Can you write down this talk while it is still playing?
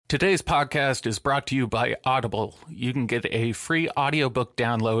Today's podcast is brought to you by Audible. You can get a free audiobook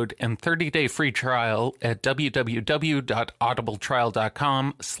download and 30-day free trial at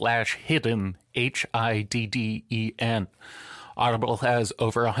www.audibletrial.com/hidden, HIDDEN. Audible has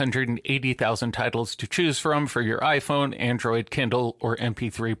over 180,000 titles to choose from for your iPhone, Android, Kindle, or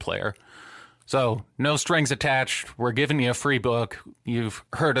MP3 player. So, no strings attached. We're giving you a free book. You've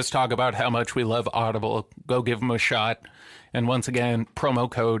heard us talk about how much we love Audible. Go give them a shot. And once again,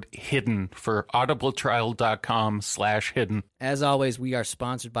 promo code HIDDEN for audibletrial.com/hidden. As always, we are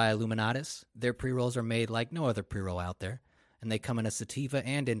sponsored by Illuminatus. Their pre-rolls are made like no other pre-roll out there, and they come in a sativa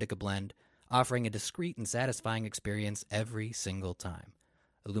and indica blend, offering a discreet and satisfying experience every single time.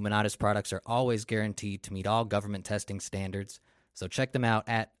 Illuminatus products are always guaranteed to meet all government testing standards, so check them out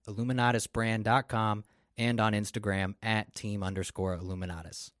at illuminatusbrand.com and on Instagram at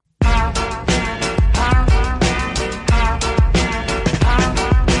 @team_Illuminatus.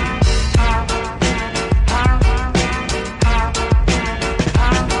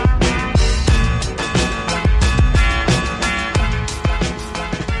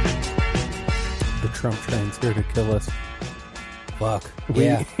 The Trump train's here to kill us. Fuck.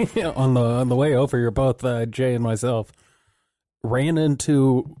 Yeah. on the way over, you're both Jay and myself ran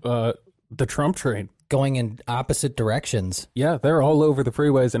into the Trump train. Going in opposite directions. Yeah, they're all over the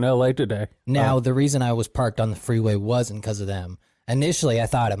freeways in LA today. Now, the reason I was parked on the freeway wasn't because of them. Initially, I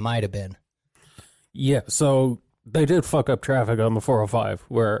thought it might have been. Yeah, so they did fuck up traffic on the 405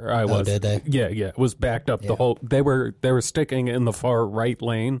 where I was. Oh, did they? Yeah, it was backed up the whole. They were sticking in the far right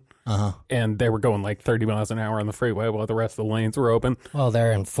lane, and they were going like 30 miles an hour on the freeway while the rest of the lanes were open. Well,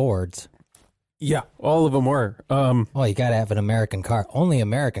 they're in Fords. Yeah, all of them were. Well, you got to have an American car. Only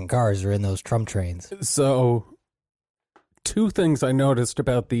American cars are in those Trump trains. So, two things I noticed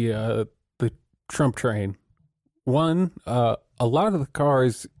about the Trump train. One, a lot of the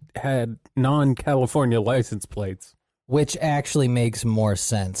cars had non-California license plates. Which actually makes more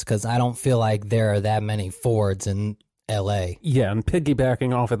sense, because I don't feel like there are that many Fords in L.A. Yeah, and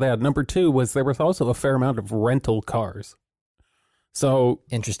piggybacking off of that, number two was there was also a fair amount of rental cars. So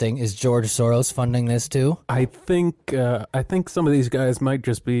interesting. Is George Soros funding this too? I think some of these guys might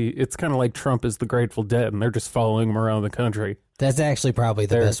just be. It's kind of like Trump is the Grateful Dead, and they're just following him around the country. That's actually probably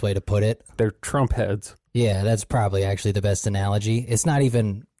the best way to put it. They're Trump heads. Yeah, that's probably actually the best analogy. It's not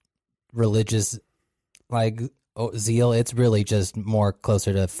even religious, like zeal. It's really just more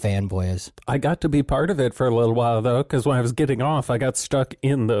closer to fanboys. I got to be part of it for a little while though, because when I was getting off, I got stuck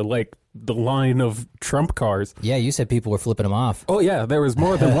in the line of Trump cars. Yeah, you said people were flipping them off. Oh yeah, there was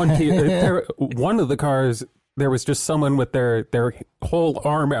more than one. One of the cars, there was just someone with their whole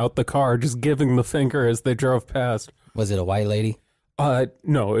arm out the car, just giving the finger as they drove past. Was it a white lady?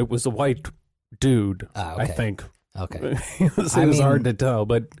 No, it was a white dude. Okay. I think. Okay, it was hard to tell,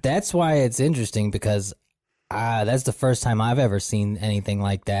 but that's why it's interesting because that's the first time I've ever seen anything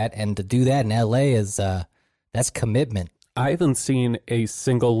like that, and to do that in L.A. is that's commitment. I haven't seen a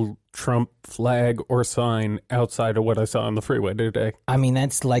single Trump flag or sign outside of what I saw on the freeway today. I mean,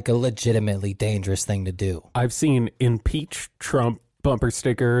 that's like a legitimately dangerous thing to do. I've seen impeach Trump bumper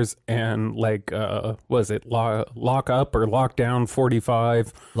stickers and was it lock up or lock down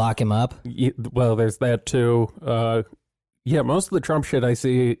 45? Lock him up? Well, there's that too. Yeah, most of the Trump shit I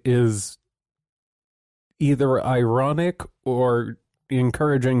see is either ironic or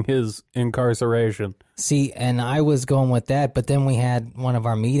encouraging his incarceration. See, and I was going with that, but then we had one of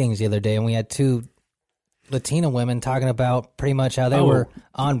our meetings the other day, and we had two Latina women talking about pretty much how they were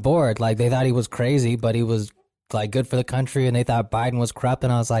on board. Like, they thought he was crazy, but he was, like, good for the country, and they thought Biden was corrupt,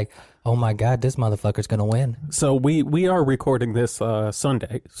 and I was like, oh my God, this motherfucker's going to win. So we are recording this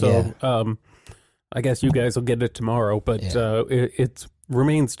Sunday, so I guess you guys will get it tomorrow, but it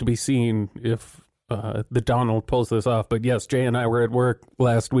remains to be seen if the Donald pulls this off. But yes, Jay and I were at work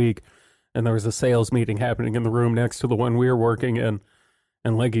last week, and there was a sales meeting happening in the room next to the one we were working in.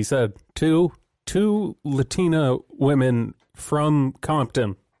 And like he said, two Latina women from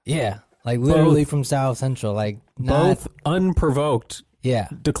Compton. Yeah, like literally from South Central. Like both unprovoked. Yeah.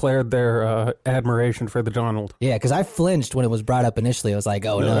 Declared their admiration for the Donald. Yeah, because I flinched when it was brought up initially. I was like,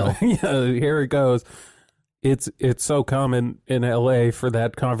 oh no. Yeah, here it goes. It's so common in LA for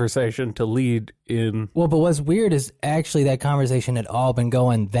that conversation to lead in. Well, but what's weird is actually that conversation had all been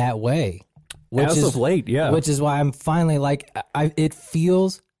going that way. As of late, yeah. Which is why I'm finally like, it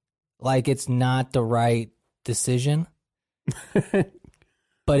feels like it's not the right decision,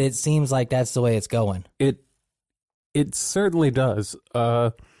 but it seems like that's the way it's going. It certainly does.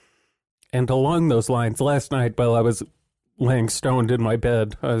 And along those lines, last night while I was laying stoned in my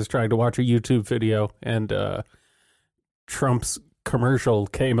bed, I was trying to watch a YouTube video, and Trump's commercial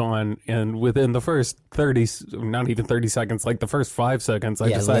came on, and within the first 30, not even 30 seconds, like the first 5 seconds, I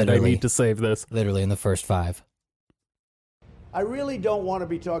decided I need to save this. Literally in the first 5. I really don't want to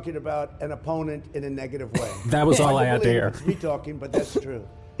be talking about an opponent in a negative way. That was all I had to hear. It's me talking, but that's true.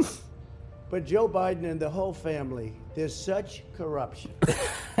 But Joe Biden and the whole family, there's such corruption.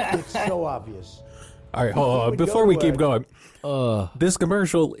 It's so obvious. All right, hold on. Before we keep going, this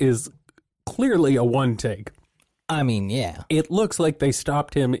commercial is clearly a one take. I mean, yeah. It looks like they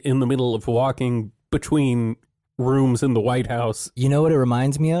stopped him in the middle of walking between rooms in the White House. You know what it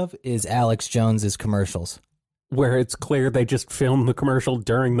reminds me of? Is Alex Jones's commercials. Where it's clear they just filmed the commercial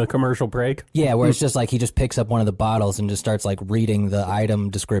during the commercial break? Yeah, where it's just like he just picks up one of the bottles and just starts like reading the item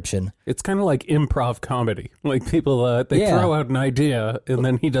description. It's kind of like improv comedy. Like people, they throw out an idea and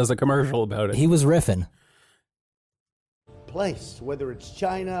then he does a commercial about it. He was riffing. Place, whether it's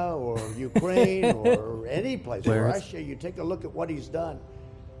China or Ukraine or any place, Russia, you take a look at what he's done.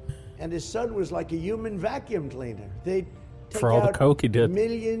 And his son was like a human vacuum cleaner. They for all the coke he did.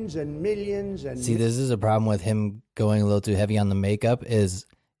 Millions and millions and See, this is a problem with him going a little too heavy on the makeup is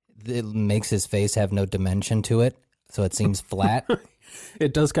it makes his face have no dimension to it, so it seems flat.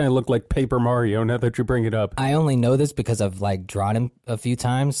 It does kind of look like Paper Mario now that you bring it up. I only know this because I've like drawn him a few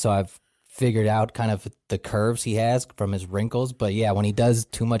times, so I've figured out kind of the curves he has from his wrinkles. But yeah, when he does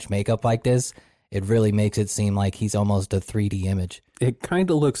too much makeup like this, it really makes it seem like he's almost a 3D image. It kind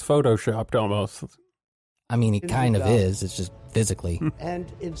of looks photoshopped almost. I mean, it kind of is. It's just physically. And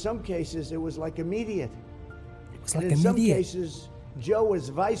in some cases, it was like immediate. It was like in immediate. some cases, Joe was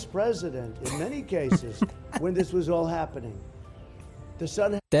vice president in many cases when this was all happening. The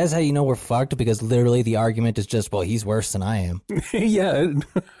son. That's how you know we're fucked, because literally the argument is just, well, he's worse than I am. Yeah.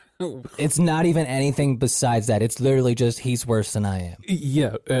 It's not even anything besides that. It's literally just he's worse than I am.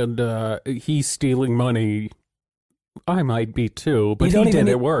 Yeah, and he's stealing money. I might be too, but he did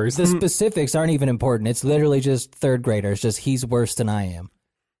it worse. The specifics aren't even important. It's literally just third graders. Just he's worse than I am.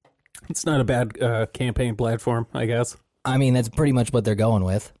 It's not a bad campaign platform, I guess. I mean, that's pretty much what they're going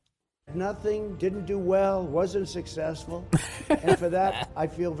with. Nothing, didn't do well, wasn't successful. And for that, I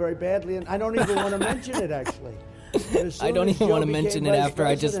feel very badly. And I don't even want to mention it, actually. I don't even want to mention it after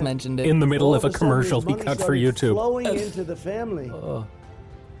I just mentioned it. In the middle of a commercial he cut for YouTube. Flowing into the family.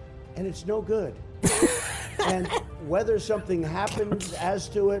 And it's no good. And whether something happens as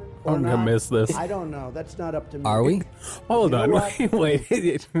to it or I'm not, gonna miss this. I don't know. That's not up to me. Are we? Hold on.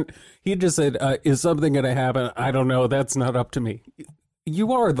 Wait. He just said, is something going to happen? I don't know. That's not up to me.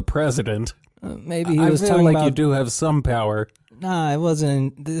 You are the president. Maybe he was talking like about... you do have some power. Nah, it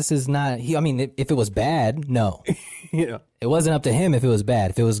wasn't. This is not... I mean, if it was bad, no. Yeah. It wasn't up to him if it was bad.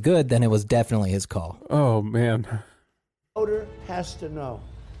 If it was good, then it was definitely his call. Oh, man. The voter has to know.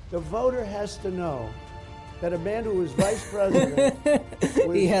 The voter has to know that a man who was vice president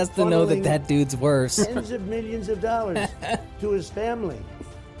was he has to know that that dude's worse. Tens of millions of dollars to his family.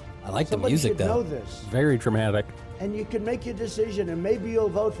 I like Somebody the music, should though. know this. Very dramatic. And you can make your decision, and maybe you'll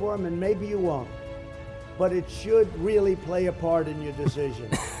vote for him, and maybe you won't. But it should really play a part in your decision.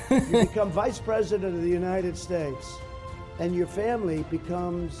 You become vice president of the United States, and your family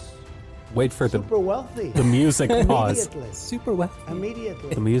becomes Wait for super wealthy. The music pause. Super wealthy.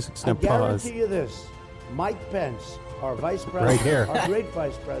 Immediately. The music's going to pause. I guarantee you this. Mike Pence, our vice president, Right here. our great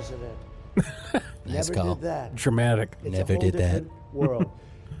vice president, Nice never call. did that. Dramatic. It's Never a whole did that. different world.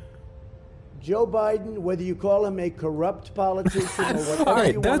 Joe Biden, whether you call him a corrupt politician or whatever All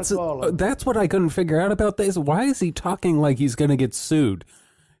right, you want to call him. that's what I couldn't figure out about this. Why is he talking like he's going to get sued?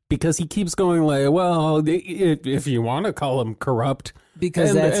 Because he keeps going like, well, if you want to call him corrupt.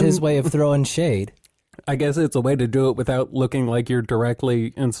 Because that's his way of throwing shade. I guess it's a way to do it without looking like you're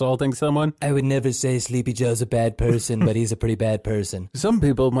directly insulting someone. I would never say Sleepy Joe's a bad person, but he's a pretty bad person. Some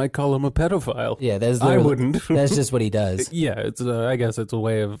people might call him a pedophile. Yeah, I wouldn't. That's just what he does. Yeah, it's I guess it's a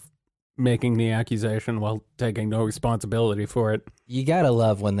way of making the accusation while taking no responsibility for it. You gotta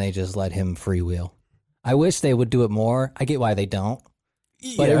love when they just let him freewheel. I wish they would do it more. I get why they don't.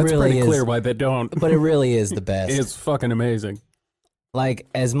 But yeah, it it's really pretty is, clear why they don't. But it really is the best. It's fucking amazing. Like,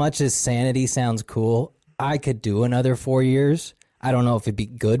 as much as sanity sounds cool, I could do another 4 years. I don't know if it'd be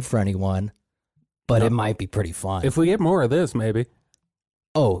good for anyone, but it might be pretty fun. If we get more of this, maybe.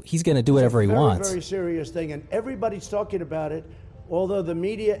 Oh, he's going to do whatever he wants. It's a very serious thing, and everybody's talking about it, although the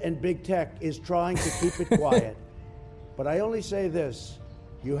media and big tech is trying to keep it quiet. But I only say this.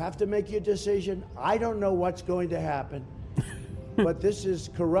 You have to make your decision. I don't know what's going to happen, but this is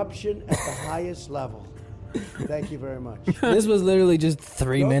corruption at the highest level. Thank you very much. This was literally just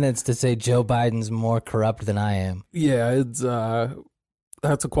 3 minutes to say Joe Biden's more corrupt than I am. Yeah, it's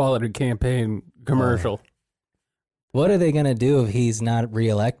that's a quality campaign commercial. What are they going to do if he's not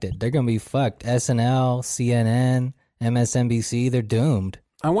reelected? They're going to be fucked. SNL, CNN, MSNBC, they're doomed.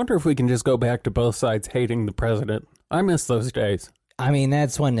 I wonder if we can just go back to both sides hating the president. I miss those days. I mean,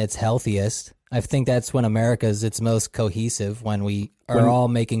 that's when it's healthiest. I think that's when America's its most cohesive, when we are all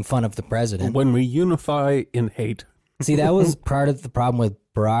making fun of the president. When we unify in hate. See, that was part of the problem with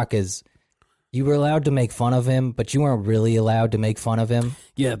Barack is you were allowed to make fun of him, but you weren't really allowed to make fun of him.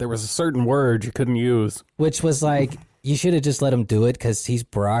 Yeah, there was a certain word you couldn't use. Which was like, you should have just let him do it because he's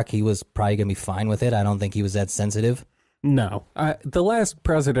Barack. He was probably going to be fine with it. I don't think he was that sensitive. No. The last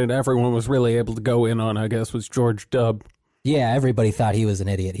president everyone was really able to go in on, I guess, was George W. Yeah, everybody thought he was an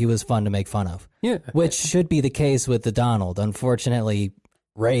idiot. He was fun to make fun of. Yeah. Which should be the case with the Donald. Unfortunately,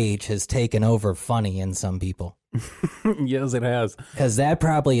 rage has taken over funny in some people. Yes, it has. Because that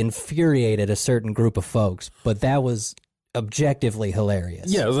probably infuriated a certain group of folks, but that was objectively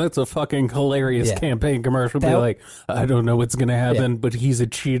hilarious. Yeah, that's a fucking hilarious campaign commercial. Be That- like, I don't know what's going to happen, but he's a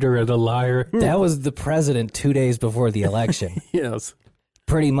cheater and a liar. That was the president 2 days before the election. Yes.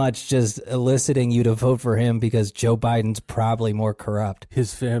 Pretty much just eliciting you to vote for him because Joe Biden's probably more corrupt.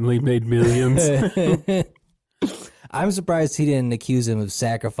 His family made millions. I'm surprised he didn't accuse him of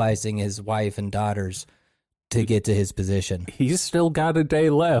sacrificing his wife and daughters to get to his position. He's still got a day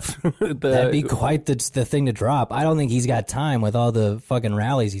left. That'd be quite the thing to drop. I don't think he's got time with all the fucking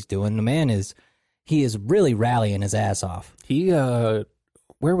rallies he's doing. The man he is really rallying his ass off. He,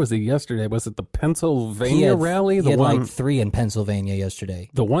 where was he yesterday? Was it the Pennsylvania rally? He had like 3 in Pennsylvania yesterday.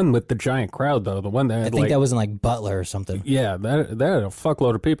 The one with the giant crowd, though. The one that had I think that was in like Butler or something. Yeah, that had a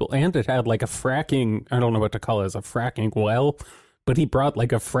fuckload of people. And it had like a fracking, I don't know what to call it, as a fracking well. But he brought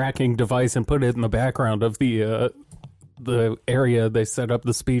like a fracking device and put it in the background of the area they set up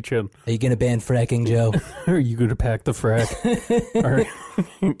the speech in. Are you going to ban fracking, Joe? Are you going to pack the frack?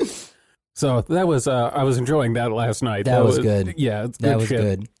 So that was, I was enjoying that last night. That was good. Yeah, it's good That was shit.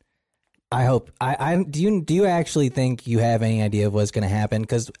 good. I hope. Do you actually think you have any idea of what's going to happen?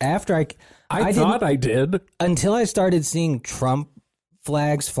 Because after I thought I did. Until I started seeing Trump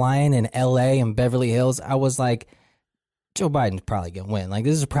flags flying in L.A. and Beverly Hills, I was like, Joe Biden's probably going to win. Like,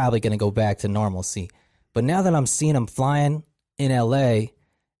 this is probably going to go back to normalcy. But now that I'm seeing them flying in L.A.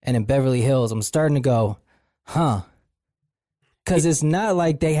 and in Beverly Hills, I'm starting to go, huh. Because it's not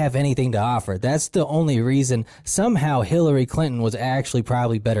like they have anything to offer. That's the only reason. Somehow Hillary Clinton was actually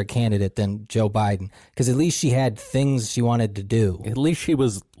probably a better candidate than Joe Biden. Because at least she had things she wanted to do. At least she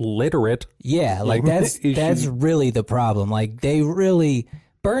was literate. Yeah, like that's really the problem. Like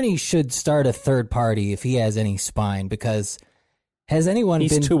Bernie should start a third party if he has any spine, because has anyone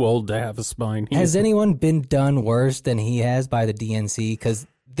He's too old to have a spine. Has anyone been done worse than he has by the DNC? Because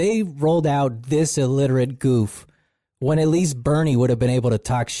they rolled out this illiterate goof when at least Bernie would have been able to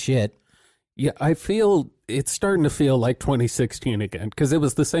talk shit. Yeah, I feel it's starting to feel like 2016 again, because it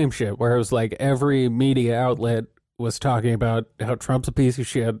was the same shit where it was like every media outlet was talking about how Trump's a piece of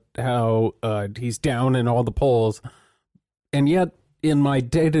shit, how he's down in all the polls, and yet in my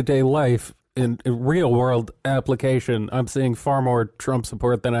day-to-day life, in real-world application, I'm seeing far more Trump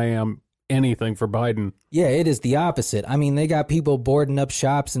support than I am anything for Biden. Yeah, it is the opposite. I mean, they got people boarding up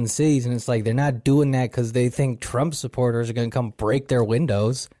shops in cities, and it's like they're not doing that because they think Trump supporters are going to come break their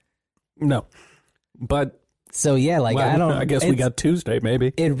windows. No. But... So, yeah, like, well, I guess we got Tuesday,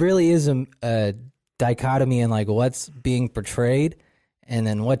 maybe. It really is a dichotomy in, like, what's being portrayed and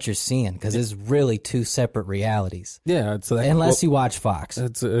then what you're seeing, because it's really 2 separate realities. Yeah, it's that unless you watch Fox.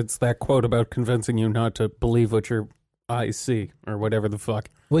 It's that quote about convincing you not to believe what your eyes see, or whatever the fuck.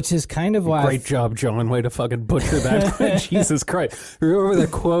 Which is kind of why... Great job, John. Way to fucking butcher that. Jesus Christ. Remember the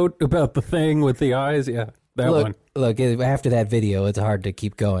quote about the thing with the eyes? Yeah, that one. Look, after that video, it's hard to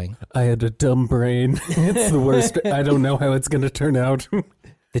keep going. I had a dumb brain. It's the worst. I don't know how it's going to turn out.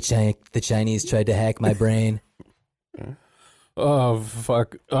 The Chinese tried to hack my brain. Oh,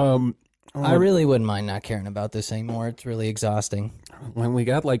 fuck. I really wouldn't mind not caring about this anymore. It's really exhausting. When we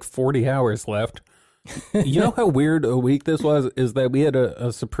got like 40 hours left. You know how weird a week this was? Is that we had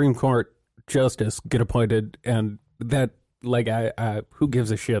a Supreme Court justice get appointed, and that, like, I who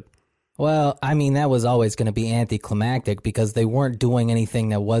gives a shit? Well, I mean, that was always going to be anticlimactic because they weren't doing anything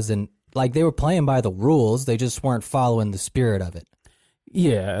that wasn't, like, they were playing by the rules. They just weren't following the spirit of it.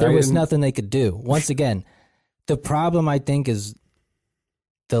 Yeah. There was nothing they could do. Once again, the problem, I think, is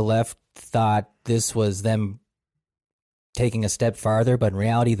the left thought this was them taking a step farther, but in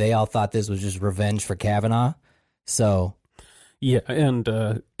reality, they all thought this was just revenge for Kavanaugh. So... Yeah,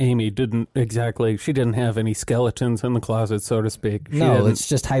 and Amy didn't have any skeletons in the closet, so to speak. It's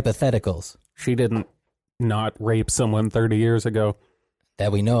just hypotheticals. She didn't not rape someone 30 years ago.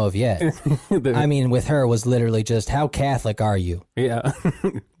 that we know of yet. I mean, with her was literally just, how Catholic are you? Yeah.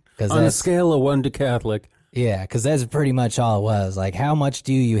 'Cause On a scale of 1 to Catholic. Yeah, because that's pretty much all it was. Like, how much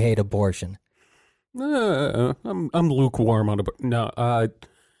do you hate abortion? I'm lukewarm on it. No,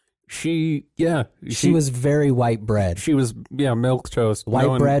 she was very white bread. She was, milk toast.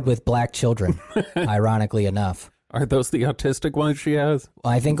 White bread with black children, ironically enough. Are those the autistic ones she has?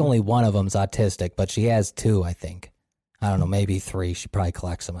 Well, I think only one of them's autistic, but she has 2, I think. I don't know, maybe 3. She probably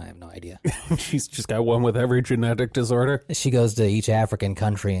collects them. I have no idea. She's just got one with every genetic disorder. She goes to each African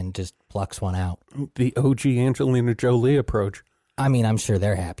country and just plucks one out. The OG Angelina Jolie approach. I mean, I'm sure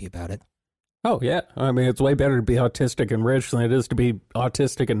they're happy about it. Oh, yeah. I mean, it's way better to be autistic and rich than it is to be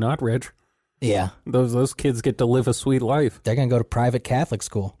autistic and not rich. Yeah. Those kids get to live a sweet life. They're going to go to private Catholic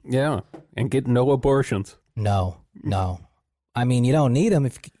school. Yeah, and get no abortions. No. I mean, you don't need them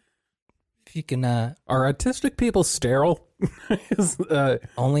if you can... Are autistic people sterile?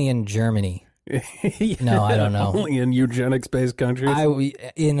 Only in Germany. No, I don't know. Only in eugenics-based countries?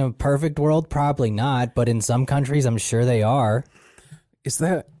 In a perfect world, probably not, but in some countries, I'm sure they are.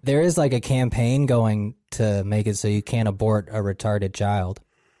 There is like a campaign going to make it so you can't abort a retarded child.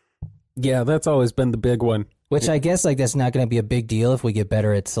 Yeah, that's always been the big one. Which I guess like that's not going to be a big deal if we get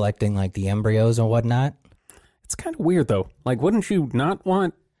better at selecting like the embryos and whatnot. It's kind of weird though. Like, wouldn't you not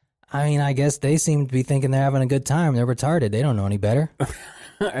want... I mean, I guess they seem to be thinking they're having a good time. They're retarded. They don't know any better.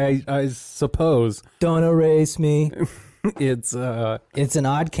 I suppose. Don't erase me. It's an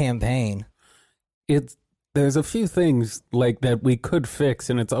odd campaign. There's a few things like that we could fix,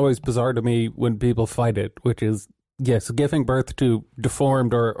 and it's always bizarre to me when people fight it, which is, yes, giving birth to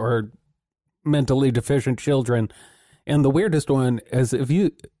deformed or mentally deficient children. And the weirdest one is if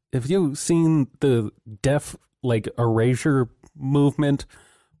you've seen the deaf like erasure movement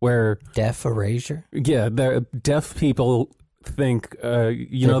where deaf erasure? Yeah, the deaf people think They're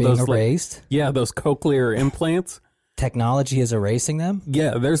those being erased? Those cochlear implants. Technology is erasing them?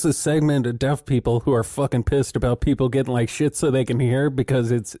 Yeah, there's a segment of deaf people who are fucking pissed about people getting like shit so they can hear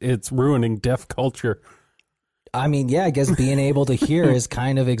because it's ruining deaf culture. I mean, yeah, I guess being able to hear is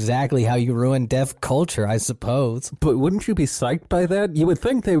kind of exactly how you ruin deaf culture, I suppose. But wouldn't you be psyched by that? You would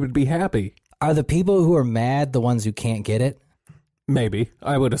think they would be happy. Are the people who are mad the ones who can't get it? Maybe.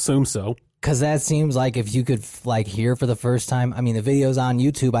 I would assume so. Because that seems like if you could like hear for the first time. I mean, the videos on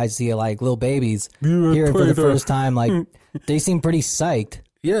YouTube I see like little babies hearing for the first time. Like they seem pretty psyched.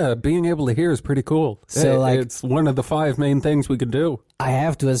 Yeah, being able to hear is pretty cool. So it's one of the 5 main things we could do. I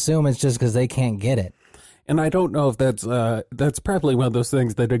have to assume it's just because they can't get it. And I don't know if that's probably one of those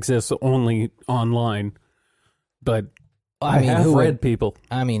things that exists only online. But I have read people.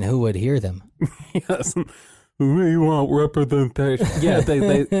 I mean, who would hear them? Yes. We want representation. Yeah,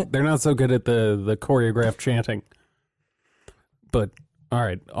 they're not so good at the choreographed chanting. But, all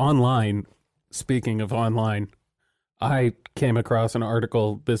right, online, speaking of online, I came across an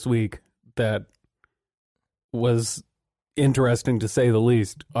article this week that was interesting to say the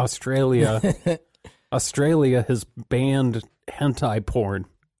least. Australia has banned hentai porn.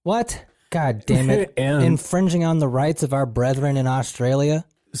 What? God damn it. Infringing on the rights of our brethren in Australia?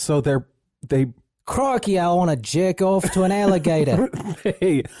 So they Crikey, I want to jerk off to an alligator.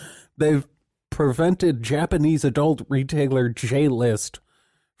 They've prevented Japanese adult retailer J-List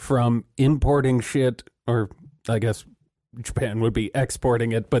from importing shit, or I guess Japan would be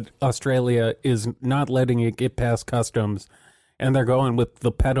exporting it, but Australia is not letting it get past customs, and they're going with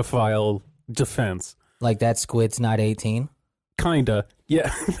the pedophile defense. Like that squid's not 18? Kinda.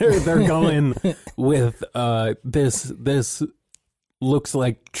 Yeah, they're going with this looks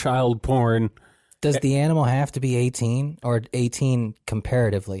like child porn. Does the animal have to be 18 or 18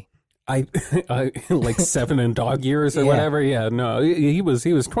 comparatively? I like 7 in dog years or whatever. Yeah, no, he was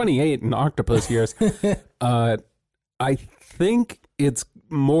 28 in octopus years. I think it's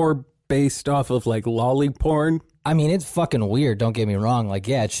more based off of like lolly porn. I mean, it's fucking weird. Don't get me wrong. Like,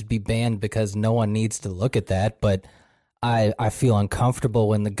 yeah, it should be banned because no one needs to look at that. But I feel uncomfortable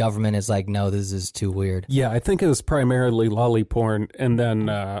when the government is like, no, this is too weird. Yeah, I think it was primarily lolly porn, and then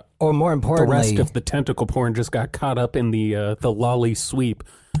or more importantly, the rest of the tentacle porn just got caught up in the lolly sweep.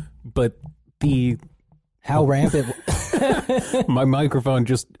 But how rampant? My microphone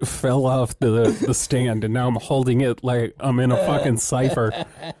just fell off the stand, and now I'm holding it like I'm in a fucking cipher.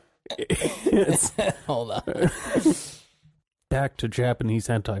 Hold on. Back to Japanese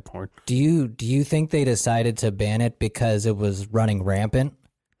hentai porn. Do you think they decided to ban it because it was running rampant?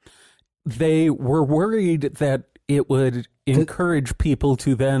 They were worried that it would encourage people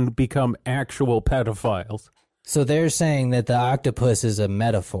to then become actual pedophiles. So they're saying that the octopus is a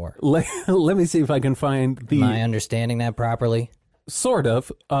metaphor. Let me see if I can find the... Am I understanding that properly? Sort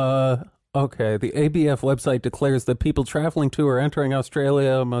of. Okay, the ABF website declares that people traveling to or entering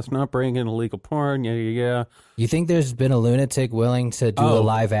Australia must not bring in illegal porn. Yeah. You think there's been a lunatic willing to do a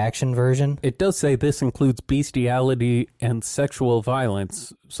live action version? It does say this includes bestiality and sexual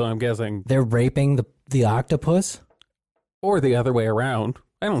violence, so I'm guessing... They're raping the octopus? Or the other way around.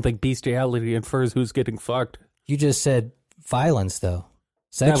 I don't think bestiality infers who's getting fucked. You just said violence, though.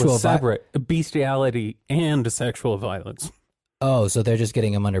 That was separate. Bestiality and sexual violence. Oh, so they're just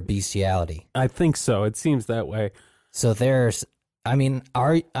getting them under bestiality. I think so. It seems that way. So there's, I mean,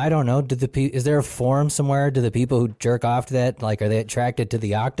 I don't know. Is there a forum somewhere? Do the people who jerk off to that, like, are they attracted to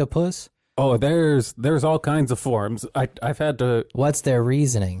the octopus? Oh, there's all kinds of forums. I've had to. What's their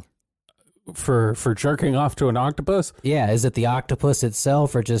reasoning for jerking off to an octopus? Yeah, is it the octopus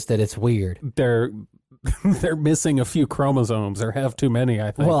itself, or just that it's weird? They're missing a few chromosomes, or have too many,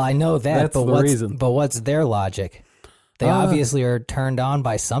 I think. Well, I know that, that's but the reason. But what's their logic? They obviously are turned on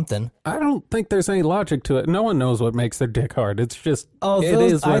by something. I don't think there's any logic to it. No one knows what makes their dick hard. It's just, it is what it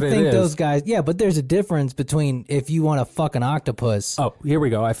is. I think those guys, yeah, but there's a difference between if you want to fuck an octopus. Oh, here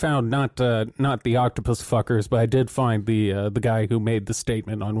we go. I found not the octopus fuckers, but I did find the guy who made the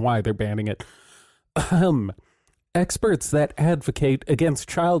statement on why they're banning it. Experts that advocate against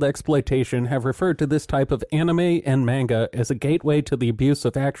child exploitation have referred to this type of anime and manga as a gateway to the abuse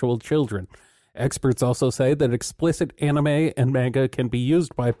of actual children. Experts also say that explicit anime and manga can be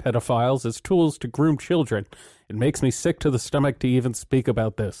used by pedophiles as tools to groom children. It makes me sick to the stomach to even speak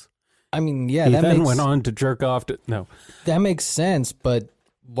about this. I mean, yeah, he then went on to jerk off to... No. That makes sense, but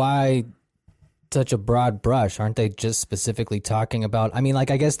why such a broad brush? Aren't they just specifically talking about... I mean, like,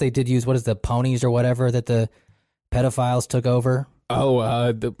 I guess they did use, what is the ponies or whatever that the pedophiles took over?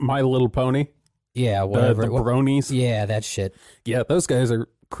 Oh, the My Little Pony? Yeah, whatever. The bronies? Yeah, that shit. Yeah, those guys are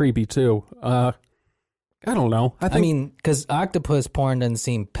creepy too. I don't know. I mean, because octopus porn doesn't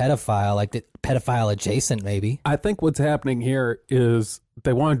seem pedophile, like pedophile adjacent, maybe. I think what's happening here is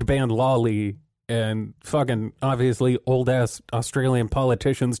they wanted to ban lolly, and fucking obviously old ass Australian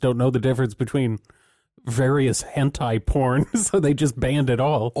politicians don't know the difference between various hentai porn, so they just banned it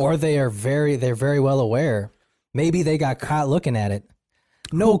all. Or they're very well aware. Maybe they got caught looking at it.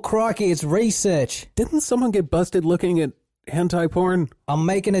 No, Crocky, it's research. Didn't someone get busted looking at hentai porn? I'm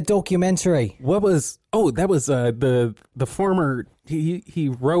making a documentary. What was... Oh, that was the former... He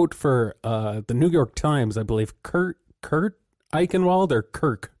wrote for the New York Times, I believe. Kurt Eichenwald or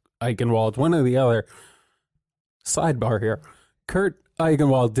Kirk Eichenwald, one or the other. Sidebar here. Kurt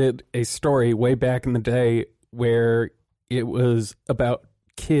Eichenwald did a story way back in the day where it was about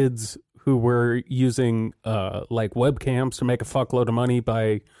kids who were using like webcams to make a fuckload of money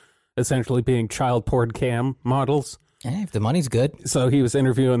by essentially being child porn cam models. Hey, if the money's good. So he was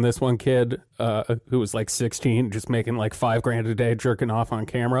interviewing this one kid who was like 16, just making like $5,000 a day, jerking off on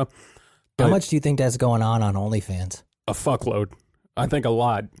camera. How much do you think that's going on OnlyFans? A fuckload. I think a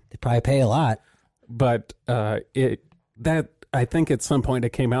lot. They probably pay a lot. But I think at some point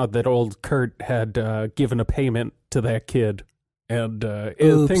it came out that old Kurt had given a payment to that kid, and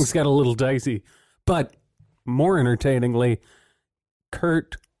things got a little dicey. But more entertainingly,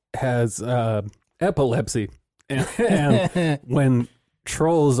 Kurt has epilepsy. And when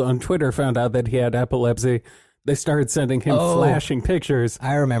trolls on Twitter found out that he had epilepsy, they started sending him flashing pictures.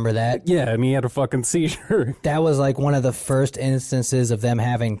 I remember that. Yeah, and he had a fucking seizure. That was like one of the first instances of them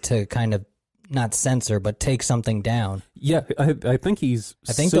having to kind of not censor, but take something down. Yeah, I think he's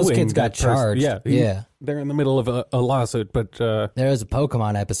I think those kids got charged. Yeah. They're in the middle of a lawsuit, but... there was a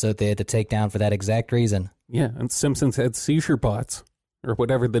Pokemon episode they had to take down for that exact reason. Yeah, and Simpsons had seizure bots, or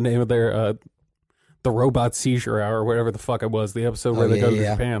whatever the name of their... the robot seizure hour, or whatever the fuck it was, the episode where they go to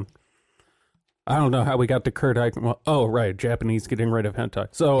Japan. I don't know how we got to Kurt Eichenwald. Oh, right, Japanese getting rid of hentai.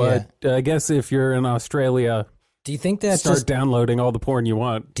 So I guess if you're in Australia, do you think that's start downloading all the porn you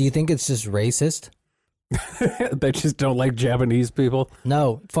want. Do you think it's just racist? They just don't like Japanese people?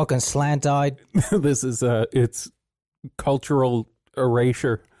 No, fucking slant-eyed. This is it's cultural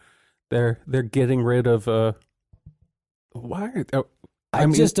erasure. They're getting rid of why? I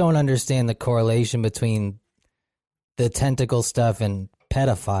just don't understand the correlation between the tentacle stuff and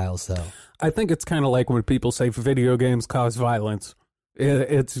pedophiles, though. I think it's kind of like when people say video games cause violence.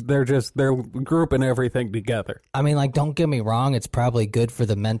 They're grouping everything together. I mean, like, don't get me wrong. It's probably good for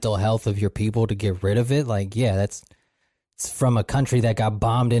the mental health of your people to get rid of it. Like, yeah, it's from a country that got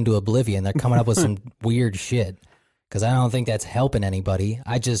bombed into oblivion. They're coming up with some weird shit because I don't think that's helping anybody.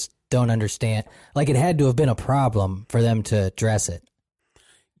 I just don't understand. Like, it had to have been a problem for them to address it.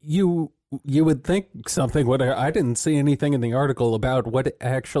 You You would think something would. I didn't see anything in the article about what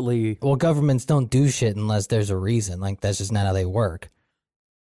actually. Well, governments don't do shit unless there's a reason. Like, that's just not how they work.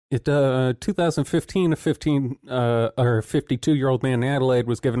 2015, a 52-year-old man in Adelaide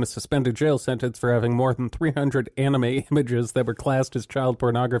was given a suspended jail sentence for having more than 300 anime images that were classed as child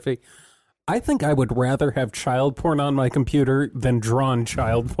pornography. I think I would rather have child porn on my computer than drawn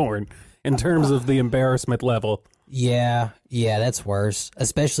child porn in terms of the embarrassment level. Yeah, that's worse.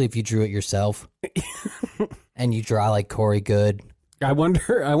 Especially if you drew it yourself. And you draw like Corey Good. I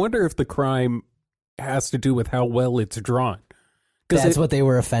wonder if the crime has to do with how well it's drawn. That's what they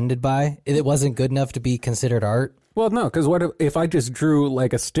were offended by? It wasn't good enough to be considered art? Well, no, because what if I just drew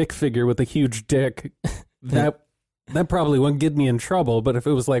like a stick figure with a huge dick? That probably wouldn't get me in trouble, but if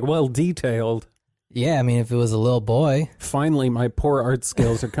it was like well detailed. Yeah, I mean, if it was a little boy. Finally, my poor art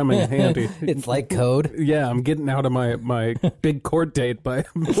skills are coming in handy. It's like code. Yeah, I'm getting out of my big court date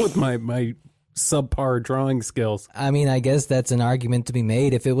with my subpar drawing skills. I mean, I guess that's an argument to be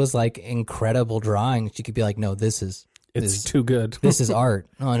made. If it was like incredible drawings, you could be like, no, it's too good. This is art.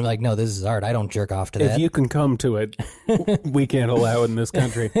 Oh, and I'm like, no, this is art. I don't jerk off to that. If you can come to it, we can't allow it in this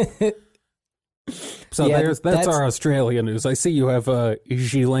country. So yeah, that's our Australia news. I see you have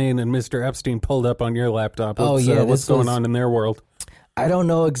Ghislaine and Mr. Epstein pulled up on your laptop. What's going on in their world? I don't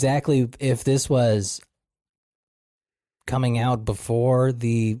know exactly if this was coming out before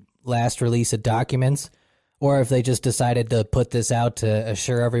the last release of documents or if they just decided to put this out to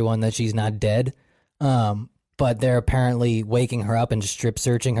assure everyone that she's not dead. But they're apparently waking her up and strip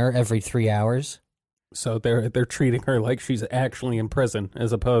searching her every 3 hours. So they're treating her like she's actually in prison,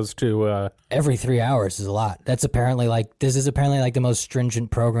 as opposed to every 3 hours is a lot. This is apparently like the most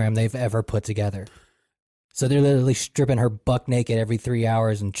stringent program they've ever put together. So they're literally stripping her buck naked every 3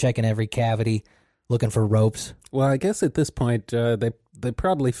 hours and checking every cavity, looking for ropes. Well, I guess at this point they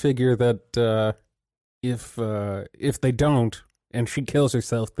probably figure that if they don't and she kills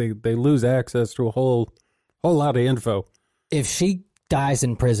herself, they lose access to a whole lot of info. If she dies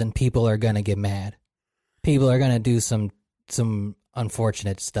in prison, people are gonna get mad. People are going to do some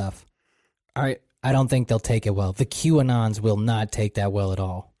unfortunate stuff. I don't think they'll take it well. The QAnons will not take that well at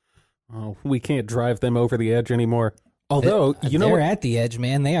all. Oh, we can't drive them over the edge anymore. Although, they're at the edge,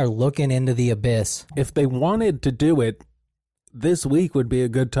 man. They are looking into the abyss. If they wanted to do it, this week would be a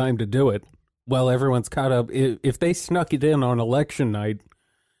good time to do it. While everyone's caught up. If they snuck it in on election night,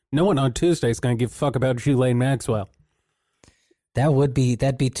 no one on Tuesday is going to give a fuck about Ghislaine Maxwell. That'd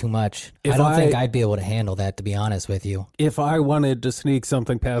be too much. I don't think I'd be able to handle that, to be honest with you. If I wanted to sneak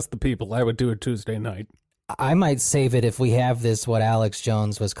something past the people, I would do it Tuesday night. I might save it if we have this, what Alex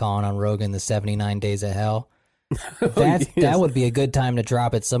Jones was calling on Rogan, the 79 Days of Hell. That would be a good time to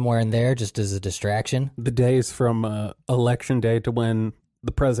drop it somewhere in there just as a distraction. The days from election day to when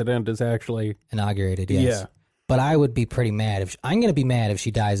the president is actually inaugurated, yes. Yeah. But I would be pretty mad. I'm going to be mad if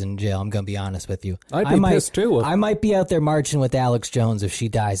she dies in jail. I'm going to be honest with you. I'd be pissed too. I might be out there marching with Alex Jones if she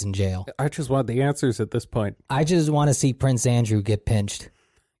dies in jail. I just want the answers at this point. I just want to see Prince Andrew get pinched.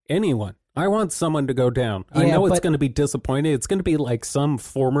 Anyone. I want someone to go down. Yeah, I know it's going to be disappointing. It's going to be like some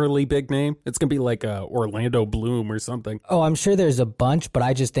formerly big name. It's going to be like Orlando Bloom or something. Oh, I'm sure there's a bunch, but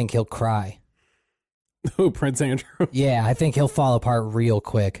I just think he'll cry. Who, Prince Andrew? Yeah, I think he'll fall apart real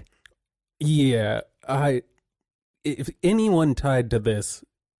quick. Yeah, if anyone tied to this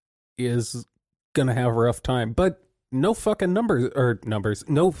is going to have a rough time, but no fucking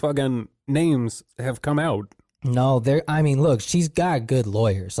no fucking names have come out. No, look, she's got good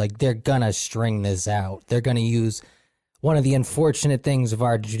lawyers. Like, they're going to string this out. They're going to use one of the unfortunate things of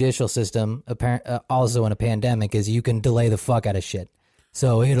our judicial system, also in a pandemic, is you can delay the fuck out of shit.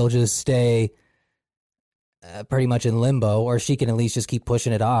 So it'll just stay pretty much in limbo, or she can at least just keep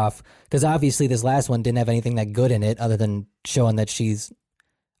pushing it off. Because obviously this last one didn't have anything that good in it other than showing that she's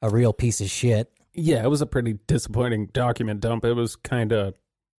a real piece of shit. Yeah, it was a pretty disappointing document dump. It was kind of,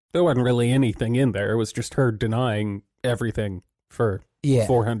 there wasn't really anything in there. It was just her denying everything for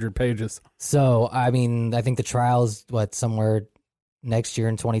 400 pages. So, I mean, I think the trial's, somewhere next year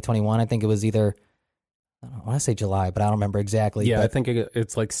in 2021. I think it was either, I want to say July, but I don't remember exactly. Yeah, I think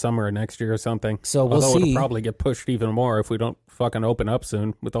it's like summer next year or something. So we'll see. It'll probably get pushed even more if we don't fucking open up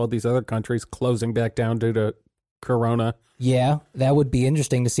soon with all these other countries closing back down due to Corona. Yeah, that would be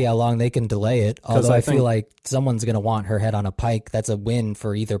interesting to see how long they can delay it. Although I feel like someone's going to want her head on a pike. That's a win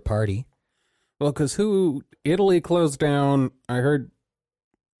for either party. Well, because Italy closed down. I heard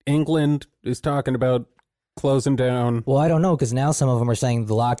England is talking about closing down. Well, I don't know, because now some of them are saying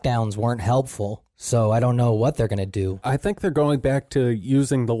the lockdowns weren't helpful. So I don't know what they're going to do. I think they're going back to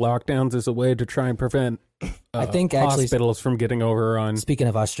using the lockdowns as a way to try and prevent I think actually, hospitals from getting overrun. speaking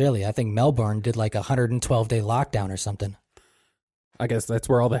of Australia, I think Melbourne did like a 112-day lockdown or something. I guess that's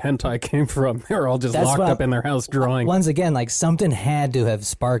where all the hentai came from. They were all just That's locked what up in their house drawing. Once again, like something had to have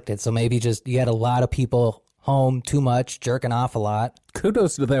sparked it. So maybe just you had a lot of people home too much, jerking off a lot.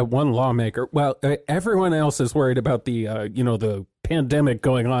 Kudos to that one lawmaker. Well, everyone else is worried about the, the pandemic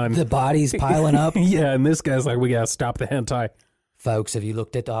going on. The bodies piling up. Yeah, and this guy's like, we gotta stop the hentai. Folks, have you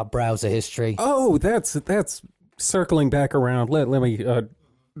looked at our browser history? Oh, that's circling back around. Let me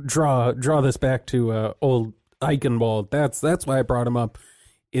draw this back to old Eichenwald. That's why I brought him up.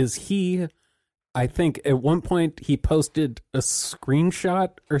 I think at one point he posted a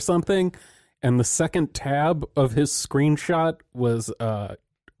screenshot or something, and the second tab of his screenshot was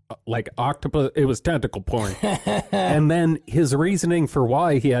like octopus. It was tentacle porn. And then his reasoning for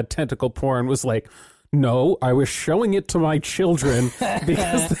why he had tentacle porn was like, no, I was showing it to my children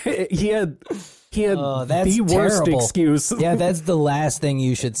because he had that's the worst terrible. excuse. Yeah, that's the last thing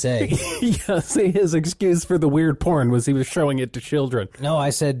you should say. Yes, his excuse for the weird porn was he was showing it to children. No,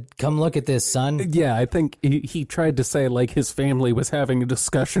 I said, come look at this, son. Yeah, I think he tried to say like his family was having a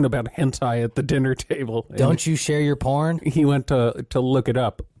discussion about hentai at the dinner table. Don't you share your porn? He went to look it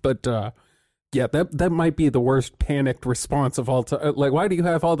up, but yeah, that might be the worst panicked response of all time. Like, why do you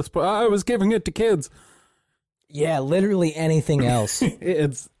have all this? I was giving it to kids. Yeah, literally anything else.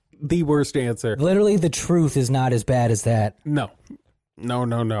 It's the worst answer. Literally, the truth is not as bad as that. No.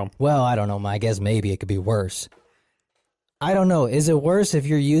 Well, I don't know. I guess maybe it could be worse. I don't know. Is it worse if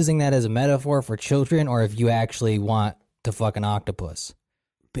you're using that as a metaphor for children or if you actually want to fuck an octopus?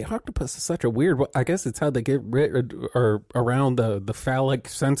 The octopus is such a weird. I guess it's how they get rid or around the phallic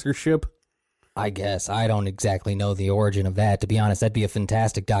censorship. I guess. I don't exactly know the origin of that. To be honest, that'd be a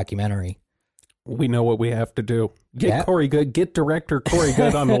fantastic documentary. We know what we have to do. Get Yeah. Corey Good. Get director Corey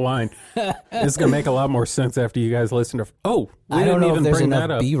Good on the line. It's going to make a lot more sense after you guys listen to... Oh, we I don't didn't know even if there's bring that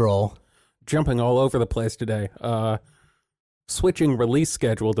enough up. B-roll. Jumping all over the place today. Switching release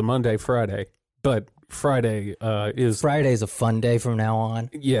schedule to Monday, Friday. But Friday is... Friday's a fun day from now on.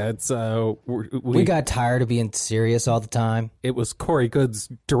 Yeah, it's... We got tired of being serious all the time. It was Corey Good's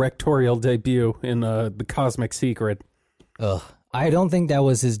directorial debut in The Cosmic Secret. Ugh. I don't think that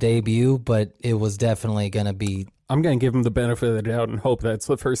was his debut, but it was definitely going to be... I'm going to give him the benefit of the doubt and hope that's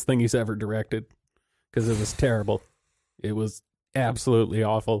the first thing he's ever directed. Because it was terrible. It was absolutely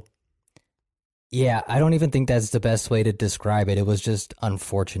awful. Yeah, I don't even think that's the best way to describe it. It was just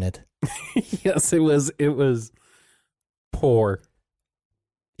unfortunate. Yes, it was poor.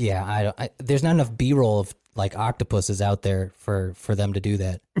 Yeah, there's not enough B-roll of like octopuses out there for them to do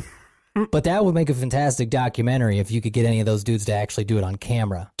that. But that would make a fantastic documentary if you could get any of those dudes to actually do it on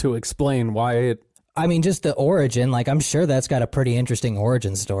camera. To explain why it... I mean, just the origin, like I'm sure that's got a pretty interesting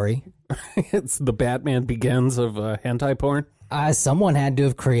origin story. It's the Batman Begins of hentai porn. Someone had to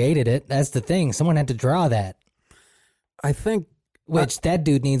have created it. That's the thing. Someone had to draw that. I think... Which that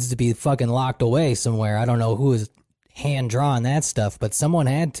dude needs to be fucking locked away somewhere. I don't know who is hand-drawing that stuff, but someone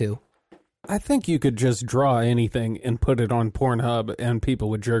had to. I think you could just draw anything and put it on Pornhub and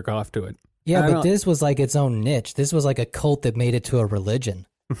people would jerk off to it. Yeah, but this was like its own niche. This was like a cult that made it to a religion.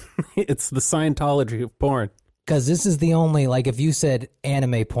 It's the Scientology of porn. Because this is the only, like if you said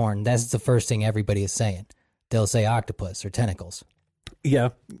anime porn, that's the first thing everybody is saying. They'll say octopus or tentacles. Yeah,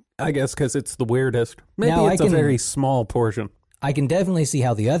 I guess because it's the weirdest. Maybe Now, it's a very small portion. I can definitely see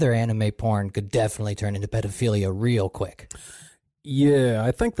how the other anime porn could definitely turn into pedophilia real quick. Yeah,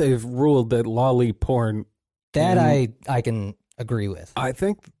 I think they've ruled that lolly porn... That I can agree with. I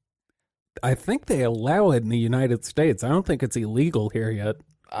think they allow it in the United States. I don't think it's illegal here yet.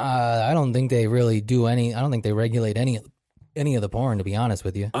 I don't think they really do any. I don't think they regulate any of the porn, to be honest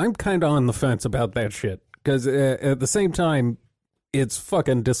with you. I'm kind of on the fence about that shit. Because at the same time, it's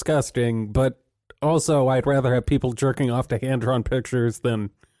fucking disgusting. But also, I'd rather have people jerking off to hand-drawn pictures than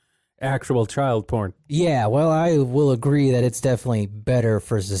actual child porn. Yeah, well, I will agree that it's definitely better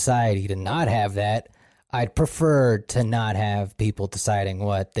for society to not have that. I'd prefer to not have people deciding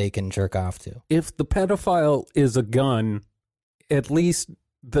what they can jerk off to. If the pedophile is a gun, at least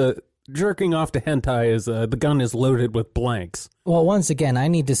the jerking off to hentai is the gun is loaded with blanks. Well, once again, I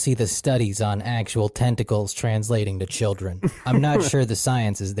need to see the studies on actual tentacles translating to children. I'm not sure the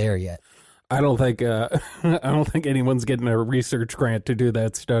science is there yet. I don't think anyone's getting a research grant to do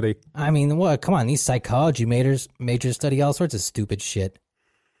that study. I mean, what? Come on, these psychology majors study all sorts of stupid shit.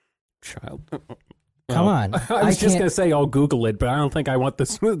 Child. Come on. I was just going to say I'll Google it, but I don't think I want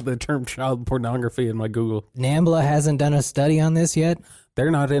the term child pornography in my Google. NAMBLA hasn't done a study on this yet?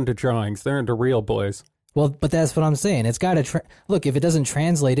 They're not into drawings. They're into real boys. Well, but that's what I'm saying. It's got to look, if it doesn't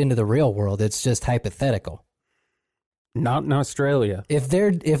translate into the real world, it's just hypothetical. Not in Australia. If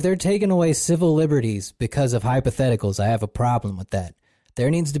they're taking away civil liberties because of hypotheticals, I have a problem with that. There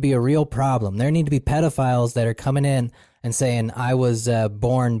needs to be a real problem. There need to be pedophiles that are coming in and saying, I was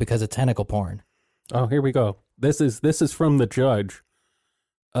born because of tentacle porn. Oh, here we go. This is from the judge.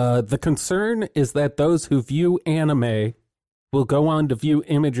 The concern is that those who view anime will go on to view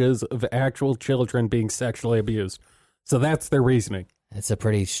images of actual children being sexually abused. So that's their reasoning. It's a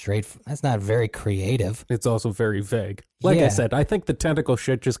pretty that's not very creative. It's also very vague. Like I said, I think the tentacle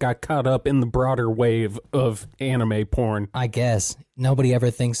shit just got caught up in the broader wave of anime porn. I guess. Nobody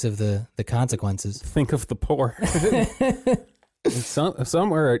ever thinks of the consequences. Think of the poor.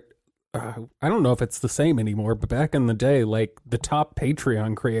 Somewhere, I don't know if it's the same anymore, but back in the day, like the top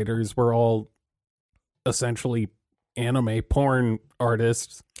Patreon creators were all essentially anime porn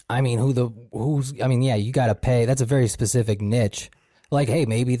artists. I mean, you got to pay. That's a very specific niche. Like, hey,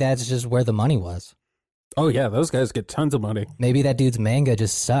 maybe that's just where the money was. Oh, yeah, those guys get tons of money. Maybe that dude's manga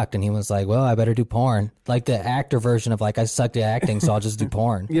just sucked, and he was like, well, I better do porn. Like the actor version of, like, I sucked at acting, so I'll just do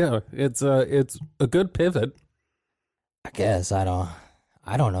porn. Yeah, it's a good pivot. I guess. I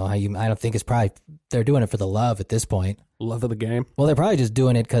don't know how you... I don't think it's probably... They're doing it for the love at this point. Love of the game. Well, they're probably just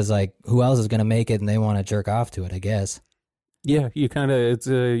doing it because, like, who else is going to make it, and they want to jerk off to it, I guess. Yeah, you kind of...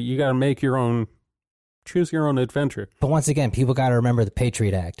 you got to make your own... Choose your own adventure. But once again, people got to remember the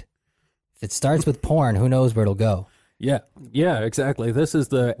Patriot Act. If it starts with porn, who knows where it'll go? Yeah, exactly. This is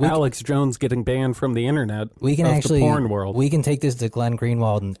the Alex Jones getting banned from the internet. We can the porn world. We can take this to Glenn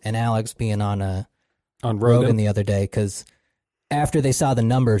Greenwald and Alex being on Rogan the other day, because after they saw the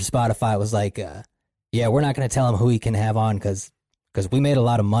numbers, Spotify was like, "Yeah, we're not going to tell him who he can have on because we made a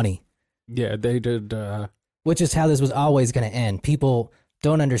lot of money." Yeah, they did. Which is how this was always going to end. People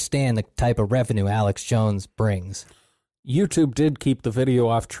don't understand the type of revenue Alex Jones brings. YouTube did keep the video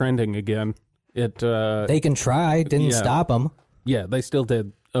off trending again. They can try, didn't stop them. Yeah, they still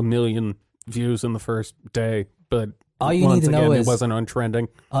did 1 million views in the first day, but all you need to know is it wasn't on trending.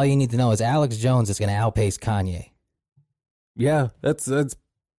 All you need to know is Alex Jones is going to outpace Kanye. Yeah, that's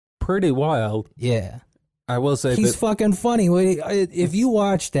pretty wild. Yeah. I will say he's fucking funny. If you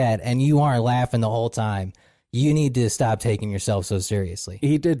watch that and you aren't laughing the whole time, you need to stop taking yourself so seriously.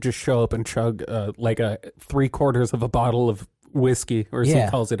 He did just show up and chug like a 3/4 of a bottle of whiskey, or as he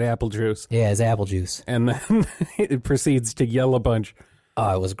calls it, apple juice. Yeah, it's apple juice. And then it proceeds to yell a bunch.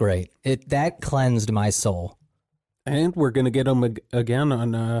 Oh, it was great. That cleansed my soul. And we're going to get him again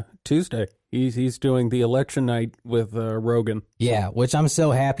on Tuesday. He's doing the election night with Rogan. Yeah, which I'm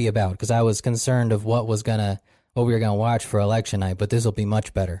so happy about, because I was concerned of what we were gonna watch for election night, but this will be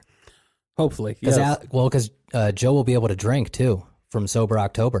much better. Hopefully, because Joe will be able to drink too from Sober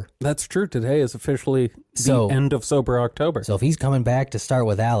October. That's true. Today is officially the end of Sober October. So if he's coming back to start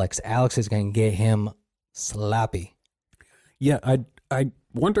with Alex is going to get him sloppy. Yeah, I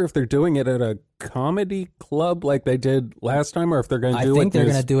wonder if they're doing it at a comedy club like they did last time, or if they're going to do it. I think they're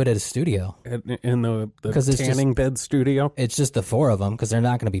going to do it at a studio. In the tanning bed studio. It's just the four of them because they're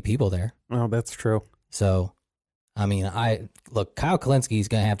not going to be people there. Oh, that's true. So, I mean, Kyle Kalinske is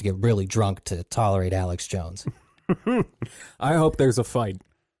going to have to get really drunk to tolerate Alex Jones. I hope there's a fight.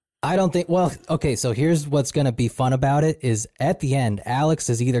 I don't think, well, okay, so here's what's going to be fun about it is at the end, Alex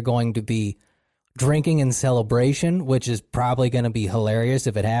is either going to be drinking in celebration, which is probably going to be hilarious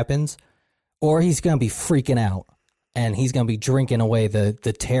if it happens, or he's going to be freaking out and he's going to be drinking away the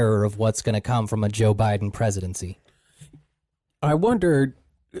terror of what's going to come from a Joe Biden presidency. I wonder,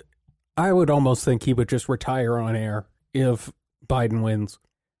 I would almost think he would just retire on air if Biden wins.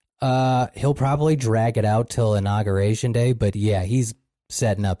 He'll probably drag it out till Inauguration Day, but yeah, he's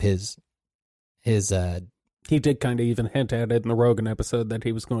setting up his he did kind of even hint at it in the Rogan episode that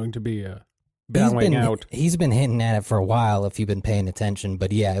he was going to be bowing out. He's been hinting at it for a while if you've been paying attention,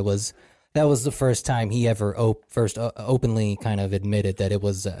 but yeah, that was the first time he ever openly kind of admitted that it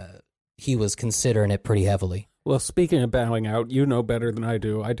was he was considering it pretty heavily. Well, speaking of bowing out, you know better than I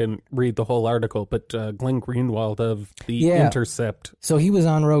do. I didn't read the whole article, but Glenn Greenwald of The Intercept. So he was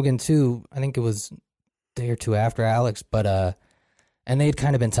on Rogan too. I think it was a day or two after Alex, but and they'd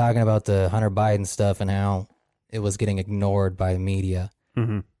kind of been talking about the Hunter Biden stuff and how it was getting ignored by the media.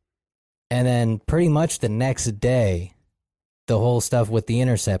 Mm-hmm. And then pretty much the next day, the whole stuff with The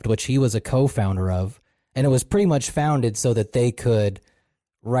Intercept, which he was a co-founder of, and it was pretty much founded so that they could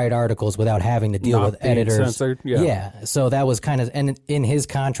write articles without having to deal with editors. Censored. Yeah. So that was kind of, and in his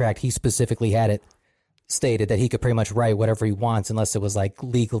contract, he specifically had it stated that he could pretty much write whatever he wants unless it was like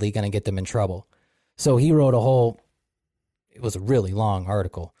legally going to get them in trouble. So he wrote it was a really long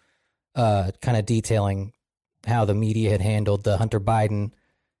article. kind of detailing how the media had handled the Hunter Biden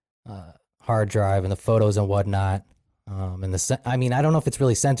hard drive and the photos and whatnot. I mean, I don't know if it's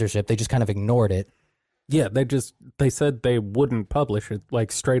really censorship. They just kind of ignored it. Yeah, they said they wouldn't publish it,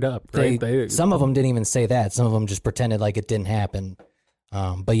 like, straight up, right? Some of them didn't even say that. Some of them just pretended like it didn't happen.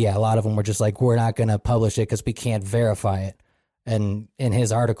 But yeah, a lot of them were just like, we're not going to publish it because we can't verify it. And in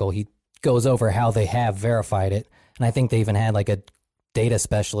his article, he goes over how they have verified it. And I think they even had like a data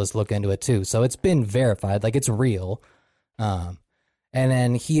specialist look into it too. So it's been verified, like it's real. And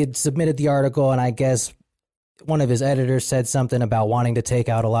then he had submitted the article, and I guess one of his editors said something about wanting to take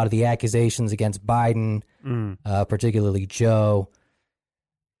out a lot of the accusations against Biden, particularly Joe.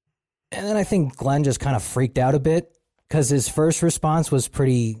 And then I think Glenn just kind of freaked out a bit because his first response was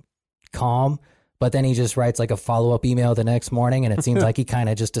pretty calm, but then he just writes like a follow-up email the next morning, and it seems like he kind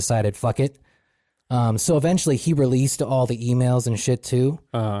of just decided, fuck it. So eventually he released all the emails and shit too.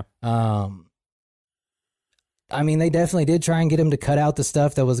 I mean, they definitely did try and get him to cut out the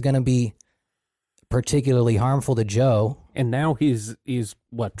stuff that was going to be particularly harmful to Joe. And now he's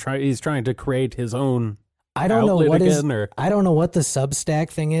trying to create his own I don't know what again, I don't know what the Substack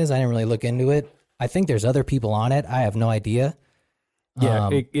thing is. I didn't really look into it. I think there's other people on it. I have no idea. Yeah,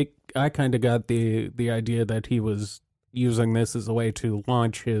 I kind of got the idea that he was using this as a way to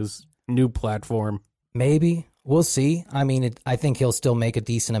launch his new platform. Maybe. We'll see. I mean, I think he'll still make a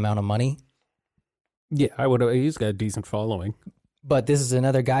decent amount of money. Yeah, he's got a decent following. But this is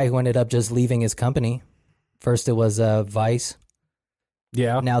another guy who ended up just leaving his company. First it was Vice.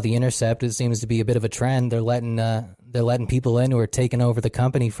 Yeah. Now The Intercept. It seems to be a bit of a trend. They're letting people in who are taking over the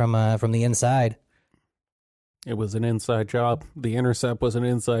company from the inside. It was an inside job. The Intercept was an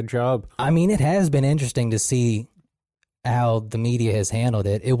inside job. I mean, it has been interesting to see how the media has handled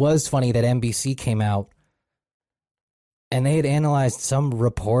it. It was funny that NBC came out and they had analyzed some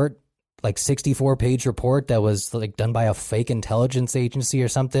report, like 64-page report that was like done by a fake intelligence agency or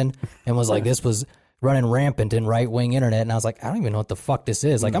something, and was like, this was running rampant in right-wing internet. And I was like, I don't even know what the fuck this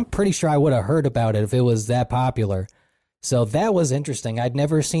is. Like, I'm pretty sure I would have heard about it if it was that popular. So that was interesting. I'd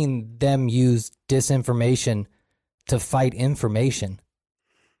never seen them use disinformation to fight information.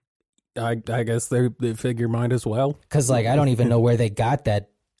 I guess they figure might as well. Because, like, I don't even know where they got that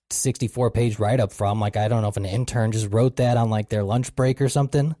 64-page write-up from. Like, I don't know if an intern just wrote that on, like, their lunch break or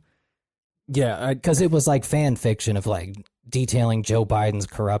something. Yeah. Because it was, like, fan fiction of, like, detailing Joe Biden's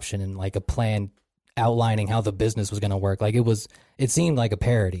corruption and, like, a plan outlining how the business was going to work. Like, it seemed like a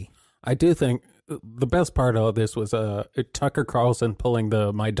parody. I do think the best part of this was Tucker Carlson pulling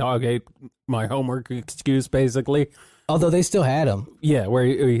the "my dog ate my homework" excuse, basically. Although they still had him. Yeah, where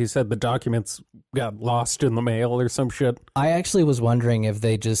he said the documents got lost in the mail or some shit. I actually was wondering if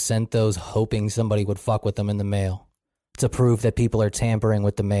they just sent those hoping somebody would fuck with them in the mail to prove that people are tampering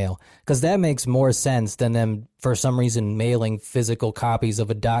with the mail. Because that makes more sense than them, for some reason, mailing physical copies of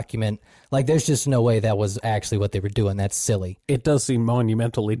a document. Like, there's just no way that was actually what they were doing. That's silly. It does seem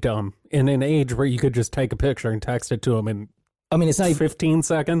monumentally dumb. In an age where you could just take a picture and text it to them in it's not 15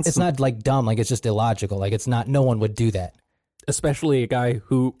 seconds. It's not like dumb. Like, it's just illogical. Like, it's not, no one would do that. Especially a guy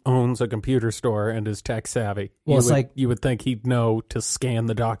who owns a computer store and is tech savvy. Well, you would think he'd know to scan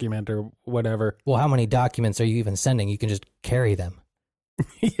the document or whatever. Well, how many documents are you even sending? You can just carry them.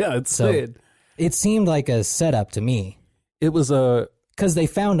 Yeah, it seemed like a setup to me. It was because they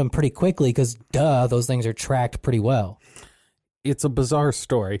found them pretty quickly. Because those things are tracked pretty well. It's a bizarre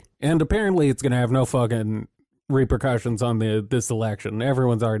story, and apparently it's going to have no fucking repercussions on this election.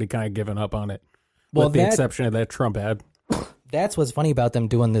 Everyone's already kind of given up on it, with the exception of that Trump ad. That's what's funny about them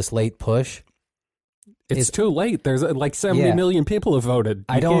doing this late push. It's too late. There's like 70 million people have voted.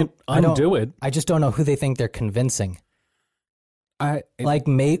 You can't undo it. I just don't know who they think they're convincing.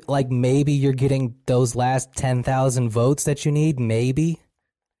 Maybe you're getting those last 10,000 votes that you need. Maybe.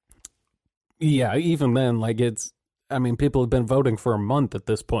 Yeah, even then, people have been voting for a month at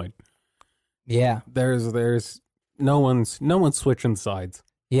this point. Yeah, there's no one's switching sides.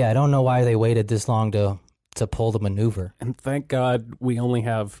 Yeah, I don't know why they waited this long to pull the maneuver. And thank God we only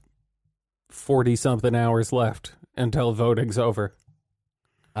have 40-something hours left until voting's over.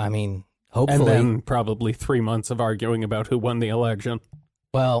 I mean, hopefully. And then probably 3 months of arguing about who won the election.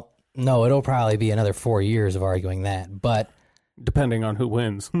 Well, no, it'll probably be another 4 years of arguing that, but... Depending on who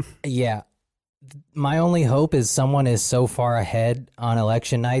wins. Yeah. My only hope is someone is so far ahead on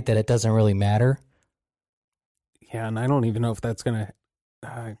election night that it doesn't really matter. Yeah, and I don't even know if that's going to...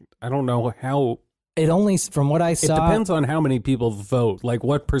 I don't know how... It only, from what I saw... It depends on how many people vote. Like,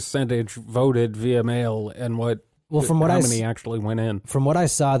 what percentage voted via mail and how many actually went in. From what I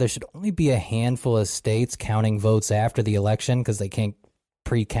saw, there should only be a handful of states counting votes after the election because they can't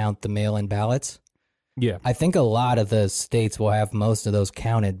pre-count the mail-in ballots. Yeah. I think a lot of the states will have most of those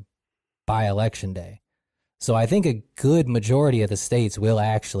counted by Election Day. So I think a good majority of the states will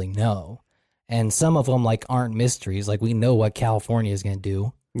actually know. And some of them like aren't mysteries. Like we know what California is going to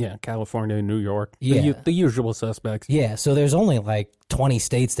do. Yeah, California, New York. Yeah. The usual suspects. Yeah, so there's only like 20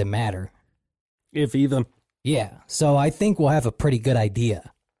 states that matter. If even. Yeah, so I think we'll have a pretty good idea.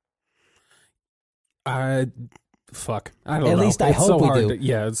 Fuck. I don't know. At least I It's hope so we hard do.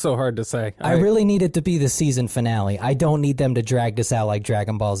 Yeah, it's so hard to say. I really need it to be the season finale. I don't need them to drag this out like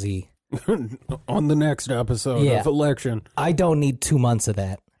Dragon Ball Z. On the next episode Yeah. of Election. I don't need 2 months of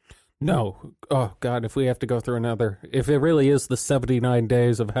that. No. Oh, God, if we have to go through another. If it really is the 79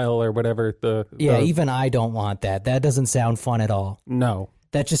 days of hell or whatever. Even I don't want that. That doesn't sound fun at all. No.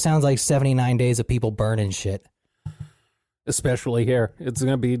 That just sounds like 79 days of people burning shit. Especially here. It's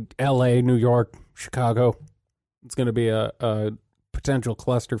going to be L.A., New York, Chicago. It's going to be a potential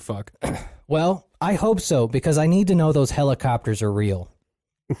clusterfuck. Well, I hope so, because I need to know those helicopters are real.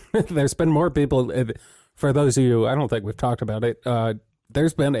 There's been more people. For those of you, I don't think we've talked about it.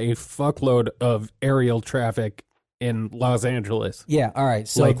 There's been a fuckload of aerial traffic in Los Angeles. Yeah, all right.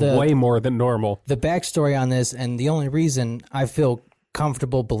 So like way more than normal. The backstory on this, and the only reason I feel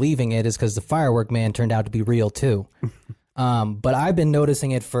comfortable believing it is because the firework man turned out to be real too. But I've been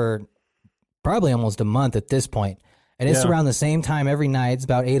noticing it for probably almost a month at this point. And it's around the same time every night. It's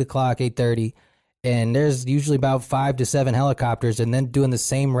about 8 o'clock, 8:30. And there's usually about 5 to 7 helicopters and then doing the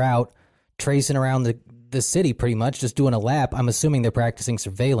same route, tracing around the city pretty much, just doing a lap. I'm assuming they're practicing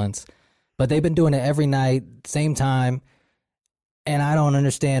surveillance. But they've been doing it every night, same time. And I don't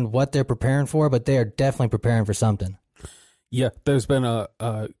understand what they're preparing for, but they are definitely preparing for something. Yeah, there's been a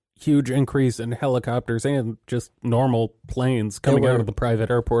huge increase in helicopters and just normal planes coming out of the private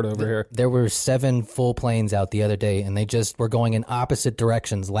airport over here. There were 7 full planes out the other day, and they just were going in opposite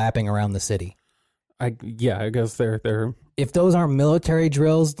directions, lapping around the city. I guess they're If those aren't military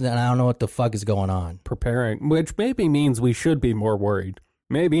drills, then I don't know what the fuck is going on. preparing, which maybe means we should be more worried.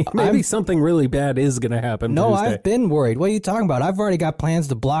 Maybe something really bad is going to happen. No, Tuesday. I've been worried. What are you talking about? I've already got plans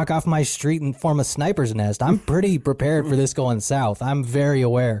to block off my street and form a sniper's nest. I'm pretty prepared for this going south. I'm very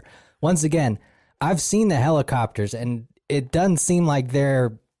aware. Once again, I've seen the helicopters, and it doesn't seem like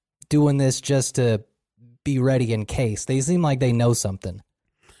they're doing this just to be ready in case. They seem like they know something.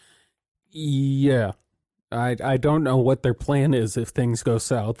 Yeah. I don't know what their plan is if things go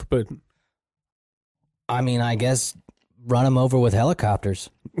south, but I mean, I guess run them over with helicopters.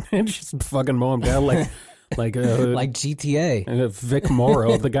 just fucking mow them down like Like GTA. Vic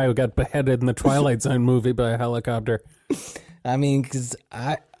Morrow, the guy who got beheaded in the Twilight Zone movie by a helicopter. I mean, because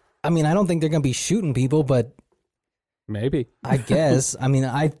I don't think they're going to be shooting people, but Maybe. I guess. I mean,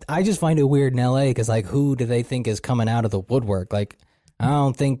 I just find it weird in LA because, like, who do they think is coming out of the woodwork? Like, I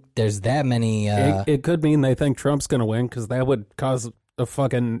don't think there's that many. It could mean they think Trump's going to win because that would cause a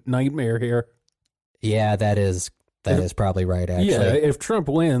fucking nightmare here. Yeah, that is probably right, actually. Yeah, if Trump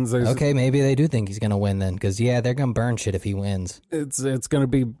wins, Okay, maybe they do think he's going to win then because, yeah, they're going to burn shit if he wins. it's going to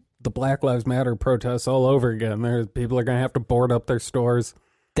be the Black Lives Matter protests all over again. People are going to have to board up their stores.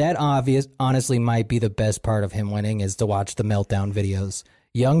 That honestly might be the best part of him winning is to watch the meltdown videos.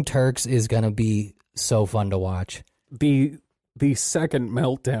 Young Turks is going to be so fun to watch. The second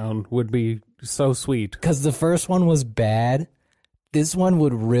meltdown would be so sweet. Because the first one was bad. This one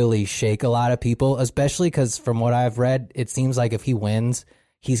would really shake a lot of people, especially because from what I've read, it seems like if he wins,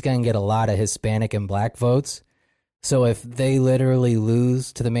 he's going to get a lot of Hispanic and black votes. So if they literally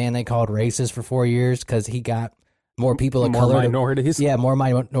lose to the man they called racist for 4 years because he got more people of color, minorities. more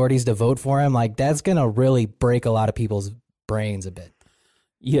minorities to vote for him, like that's going to really break a lot of people's brains a bit.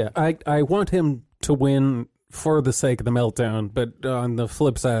 Yeah, I want him to win for the sake of the meltdown, but on the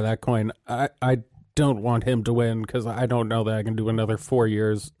flip side of that coin, I don't want him to win because I don't know that I can do another 4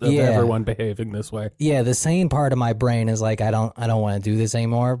 years of everyone behaving this way. Yeah, the sane part of my brain is like, I don't want to do this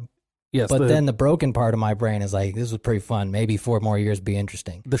anymore. Yes, but then the broken part of my brain is like, this was pretty fun. Maybe 4 more years would be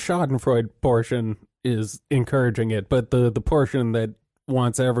interesting. The Schadenfreude portion is encouraging it, but the portion that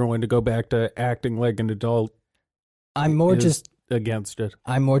wants everyone to go back to acting like an adult, I'm more just against it.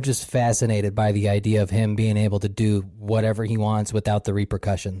 I'm more just fascinated by the idea of him being able to do whatever he wants without the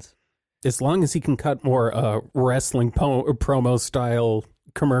repercussions. As long as he can cut more wrestling promo style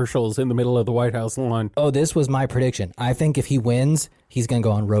commercials in the middle of the White House lawn. Oh, this was my prediction. I think if he wins, he's going to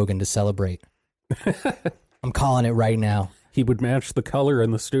go on Rogan to celebrate. I'm calling it right now. He would match the color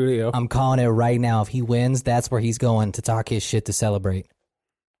in the studio. I'm calling it right now. If he wins, that's where he's going to talk his shit to celebrate.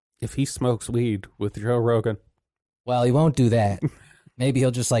 If he smokes weed with Joe Rogan. Well, he won't do that. Maybe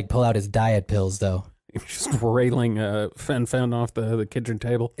he'll just like pull out his diet pills, though. Just railing Fen off the kitchen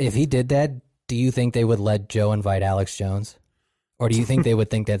table. If he did that, do you think they would let Joe invite Alex Jones? Or do you think they would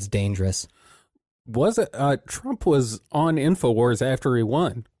think that's dangerous? Was it? Trump was on InfoWars after he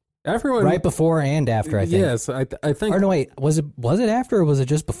won. Everyone, Right before and after, I think. Yes, I think. Or no, wait, was it after or was it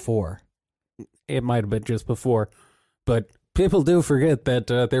just before? It might have been just before. But people do forget that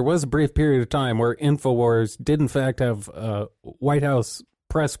there was a brief period of time where InfoWars did in fact have White House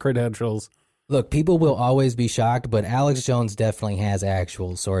press credentials. Look, people will always be shocked, but Alex Jones definitely has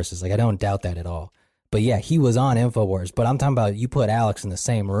actual sources. Like, I don't doubt that at all. But yeah, he was on InfoWars. But I'm talking about you put Alex in the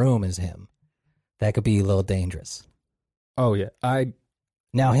same room as him. That could be a little dangerous. Oh, yeah.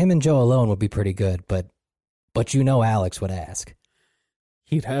 Now, him and Joe alone would be pretty good, but you know Alex would ask.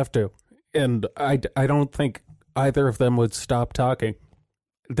 He'd have to. And I don't think either of them would stop talking.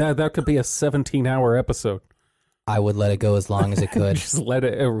 That could be a 17-hour episode. I would let it go as long as it could. Just let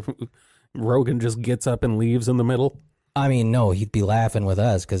it... Rogan just gets up and leaves in the middle. I mean, no, he'd be laughing with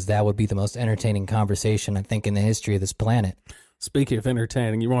us because that would be the most entertaining conversation, I think, in the history of this planet. Speaking of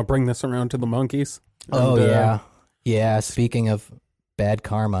entertaining, you want to bring this around to the monkeys? Oh, yeah. Yeah, speaking of bad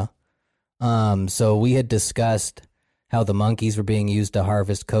karma. So we had discussed how the monkeys were being used to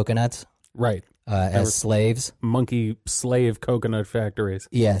harvest coconuts. Right. As slaves. Monkey slave coconut factories.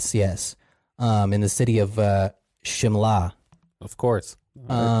 Yes. In the city of Shimla. Of course.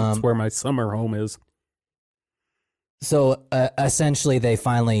 That's where my summer home is. So essentially, they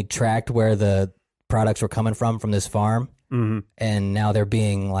finally tracked where the products were coming from this farm, and now they're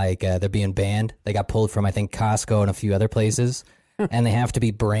being banned. They got pulled from, I think, Costco and a few other places, and they have to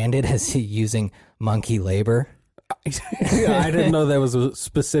be branded as using monkey labor. I didn't know that was a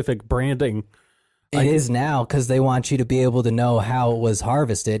specific branding. It is now because they want you to be able to know how it was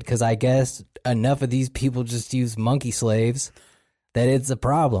harvested. Because I guess enough of these people just use monkey slaves that it's a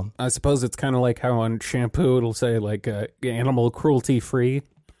problem. I suppose it's kind of like how on shampoo it'll say like animal cruelty free.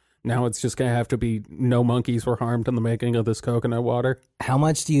 Now it's just going to have to be no monkeys were harmed in the making of this coconut water. How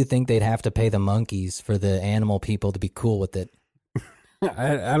much do you think they'd have to pay the monkeys for the animal people to be cool with it?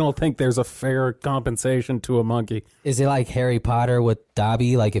 I don't think there's a fair compensation to a monkey. Is it like Harry Potter with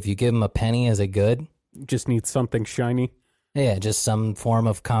Dobby? Like if you give him a penny, is it good? Just needs something shiny. Yeah, just some form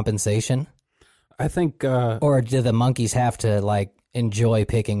of compensation. I think... or do the monkeys have to like enjoy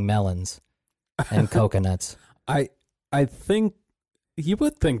picking melons and coconuts? I think you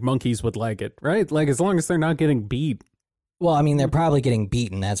would think monkeys would like it, right? Like as long as they're not getting beat. Well, I mean, they're probably getting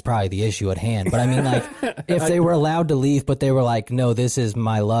beaten. That's probably the issue at hand. But I mean, like, if they were allowed to leave, but they were like, no, this is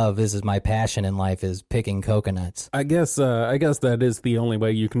my love, this is my passion in life, is picking coconuts. I guess that is the only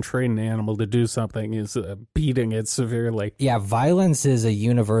way you can train an animal to do something is beating it severely. Yeah, violence is a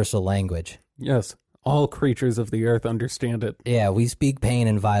universal language. Yes, all creatures of the earth understand it. Yeah, we speak pain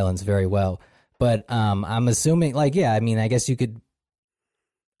and violence very well. But I'm assuming, like, yeah, I mean, I guess you could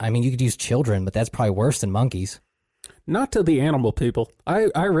use children, but that's probably worse than monkeys. Not to the animal people.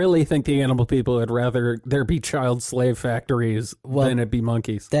 I really think the animal people would rather there be child slave factories than it be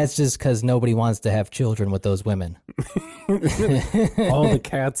monkeys. That's just because nobody wants to have children with those women. All the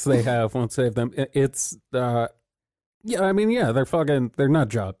cats they have won't save them. It's, they're nut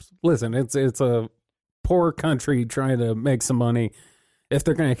jobs. Listen, it's a poor country trying to make some money. If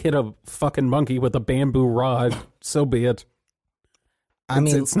they're going to hit a fucking monkey with a bamboo rod, so be it.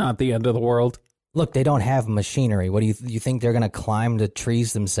 It's not the end of the world. Look, they don't have machinery. What do you think they're going to climb the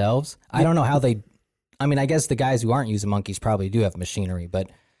trees themselves? I don't know how they. I mean, I guess the guys who aren't using monkeys probably do have machinery,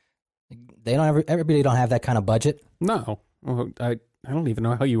 but they don't. Everybody don't have that kind of budget. No, well, I don't even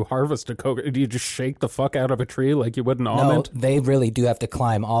know how you harvest a coconut. Do you just shake the fuck out of a tree like you would an almond? No, they really do have to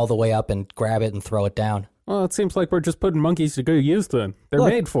climb all the way up and grab it and throw it down. Well, it seems like we're just putting monkeys to good use. Then they're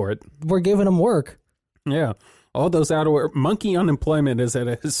made for it. We're giving them work. Yeah. All those monkey unemployment is at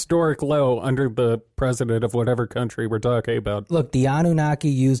a historic low under the president of whatever country we're talking about. Look, the Anunnaki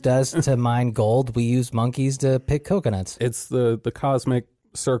used us to mine gold. We use monkeys to pick coconuts. It's the cosmic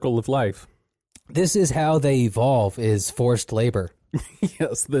circle of life. This is how they evolve, is forced labor.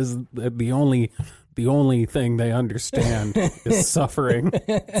 Yes, this is the only thing they understand is suffering.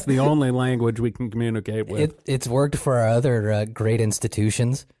 It's the only language we can communicate with. It's worked for our other great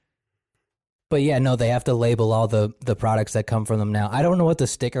institutions. But yeah, no, they have to label all the products that come from them now. I don't know what the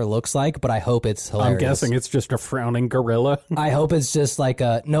sticker looks like, but I hope it's hilarious. I'm guessing it's just a frowning gorilla. I hope it's just like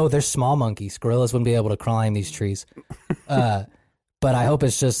no, they're small monkeys. Gorillas wouldn't be able to climb these trees. But I hope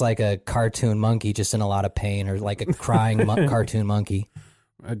it's just like a cartoon monkey just in a lot of pain, or like a crying cartoon monkey.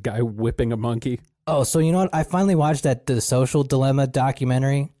 A guy whipping a monkey. Oh, so you know what? I finally watched The Social Dilemma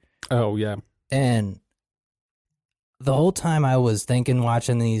documentary. Oh, yeah. And the whole time I was thinking,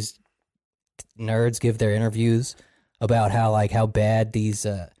 watching these nerds give their interviews about how bad these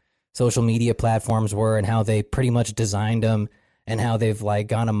social media platforms were and how they pretty much designed them and how they've like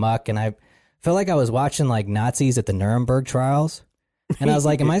gone amok. And I felt like I was watching like Nazis at the Nuremberg trials. And I was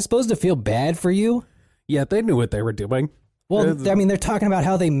like, am I supposed to feel bad for you? Yeah, they knew what they were doing. Well, I mean, they're talking about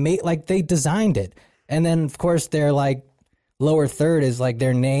how they designed it. And then, of course, their like lower third is like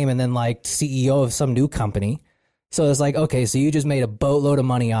their name and then like CEO of some new company. So it's like, okay, so you just made a boatload of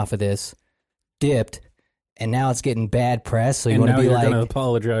money off of this, dipped, and now it's getting bad press. So you want to be like, going to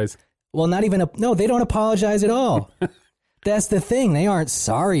apologize. Well, not even no, they don't apologize at all. That's the thing. They aren't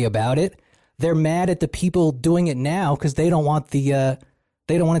sorry about it. They're mad at the people doing it now because they don't want they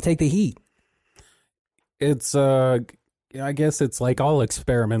don't want to take the heat. It's I guess it's like all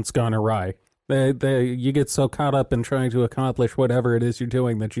experiments gone awry. You get so caught up in trying to accomplish whatever it is you're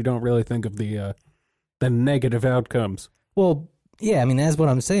doing that you don't really think of the negative outcomes. Well, yeah, I mean, that's what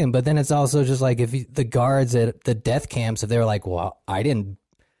I'm saying. But then it's also just like if the guards at the death camps, if they were like, well, I didn't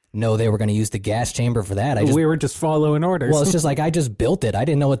know they were going to use the gas chamber for that. We were just following orders. Well, it's just like I just built it. I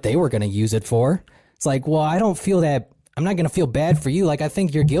didn't know what they were going to use it for. It's like, well, I don't feel that. I'm not going to feel bad for you. Like, I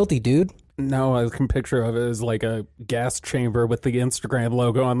think you're guilty, dude. No, I can picture of it as like a gas chamber with the Instagram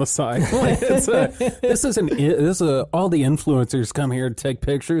logo on the side. Like this is all the influencers come here to take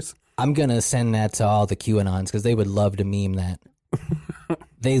pictures. I'm going to send that to all the QAnons because they would love to meme that.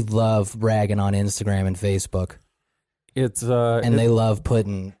 They love ragging on Instagram and Facebook. They love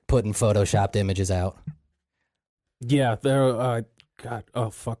putting photoshopped images out. Yeah, there. God, oh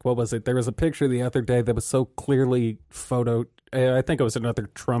fuck, what was it? There was a picture the other day that was so clearly I think it was another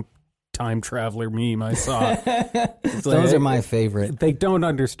Trump time traveler meme I saw. Those are my favorite. They don't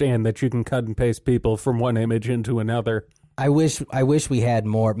understand that you can cut and paste people from one image into another. I wish we had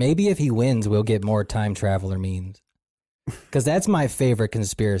more. Maybe if he wins, we'll get more time traveler memes. Because that's my favorite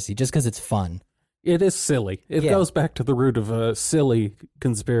conspiracy, just because it's fun. It is silly. It goes back to the root of silly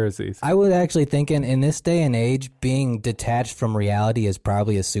conspiracies. I was actually thinking, in this day and age, being detached from reality is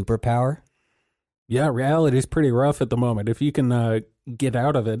probably a superpower. Yeah, reality's pretty rough at the moment. If you can get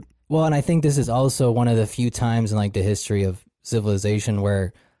out of it. Well, and I think this is also one of the few times in like the history of civilization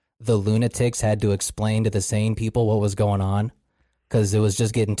where the lunatics had to explain to the sane people what was going on because it was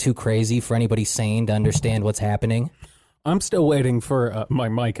just getting too crazy for anybody sane to understand what's happening. I'm still waiting for my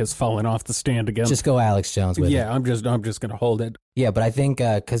mic has fallen off the stand again. Just go Alex Jones with it. Yeah, I'm just going to hold it. Yeah, but I think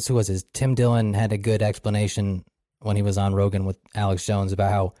because who was his? Tim Dillon had a good explanation when he was on Rogan with Alex Jones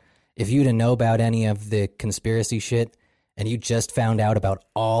about how if you didn't know about any of the conspiracy shit and you just found out about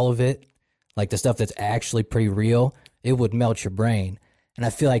all of it, like the stuff that's actually pretty real, it would melt your brain. And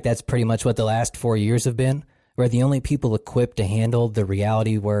I feel like that's pretty much what the last 4 years have been, where the only people equipped to handle the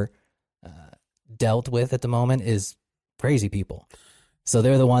reality we're dealt with at the moment is crazy people. So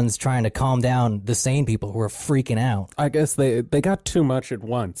they're the ones trying to calm down the sane people who are freaking out. I guess they got too much at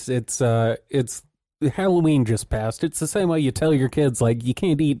once. It's Halloween just passed. It's the same way you tell your kids, like, you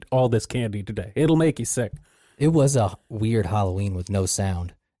can't eat all this candy today. It'll make you sick. It was a weird Halloween with no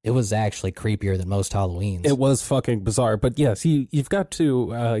sound. It was actually creepier than most Halloweens. It was fucking bizarre. But yes, you've got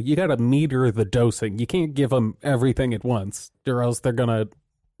to meter the dosing. You can't give them everything at once, or else they're gonna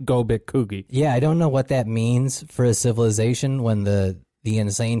go a bit kooky. Yeah, I don't know what that means for a civilization when the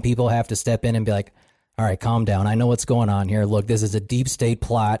insane people have to step in and be like, all right, calm down. I know what's going on here. Look, this is a deep state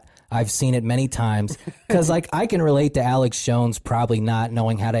plot. I've seen it many times. Because, like, I can relate to Alex Jones probably not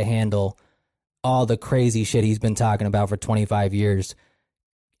knowing how to handle all the crazy shit he's been talking about for 25 years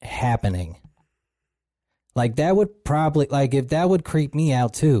happening. Like, that would probably, like, if that would creep me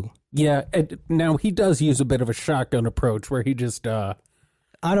out, too. Yeah, now he does use a bit of a shotgun approach where he just...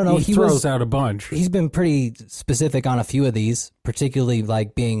 I don't know. He throws out a bunch. He's been pretty specific on a few of these, particularly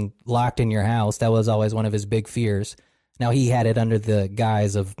like being locked in your house. That was always one of his big fears. Now, he had it under the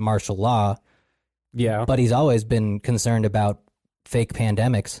guise of martial law. Yeah. But he's always been concerned about fake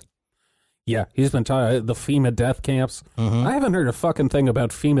pandemics. Yeah, he's been talking the FEMA death camps. Mm-hmm. I haven't heard a fucking thing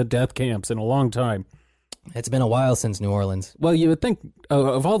about FEMA death camps in a long time. It's been a while since New Orleans. Well, you would think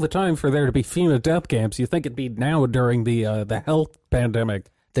of all the time for there to be FEMA death camps, you think it'd be now during the health pandemic.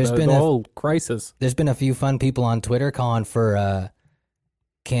 There's been the whole crisis. There's been a few fun people on Twitter calling for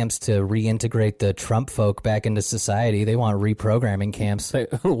camps to reintegrate the Trump folk back into society. They want reprogramming camps.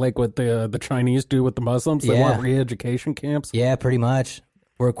 Like what the Chinese do with the Muslims? They want re-education camps? Yeah, pretty much.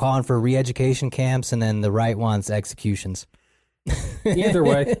 We're calling for re-education camps, and then the right wants executions. Either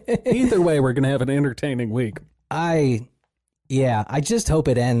way, we're going to have an entertaining week. I just hope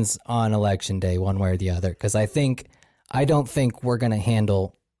it ends on election day one way or the other, because I don't think we're going to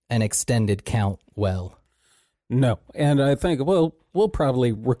handle an extended count well. No, and I think, well, we'll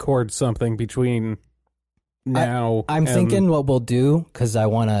probably record something between now. I'm thinking what we'll do, because I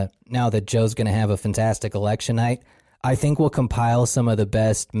want to, now that Joe's going to have a fantastic election night, I think we'll compile some of the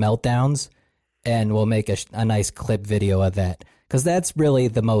best meltdowns and we'll make a nice clip video of that. Because that's really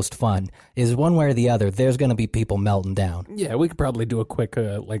the most fun, is one way or the other, there's going to be people melting down. Yeah, we could probably do a quick,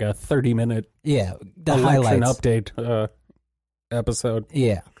 like a 30-minute the election highlights. update episode.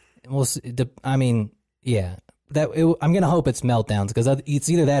 Yeah. We'll see, I'm going to hope it's meltdowns, because it's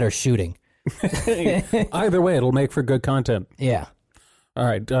either that or shooting. Either way, it'll make for good content. Yeah. All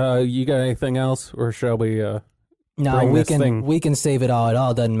right, you got anything else, or shall we... No, we can save it all. It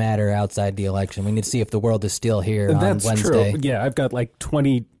all doesn't matter outside the election. We need to see if the world is still here on Wednesday. True. Yeah, I've got like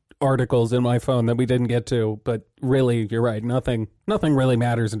 20 articles in my phone that we didn't get to, but really, you're right. Nothing really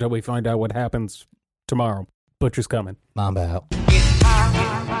matters until we find out what happens tomorrow. Butcher's coming. Mamba out.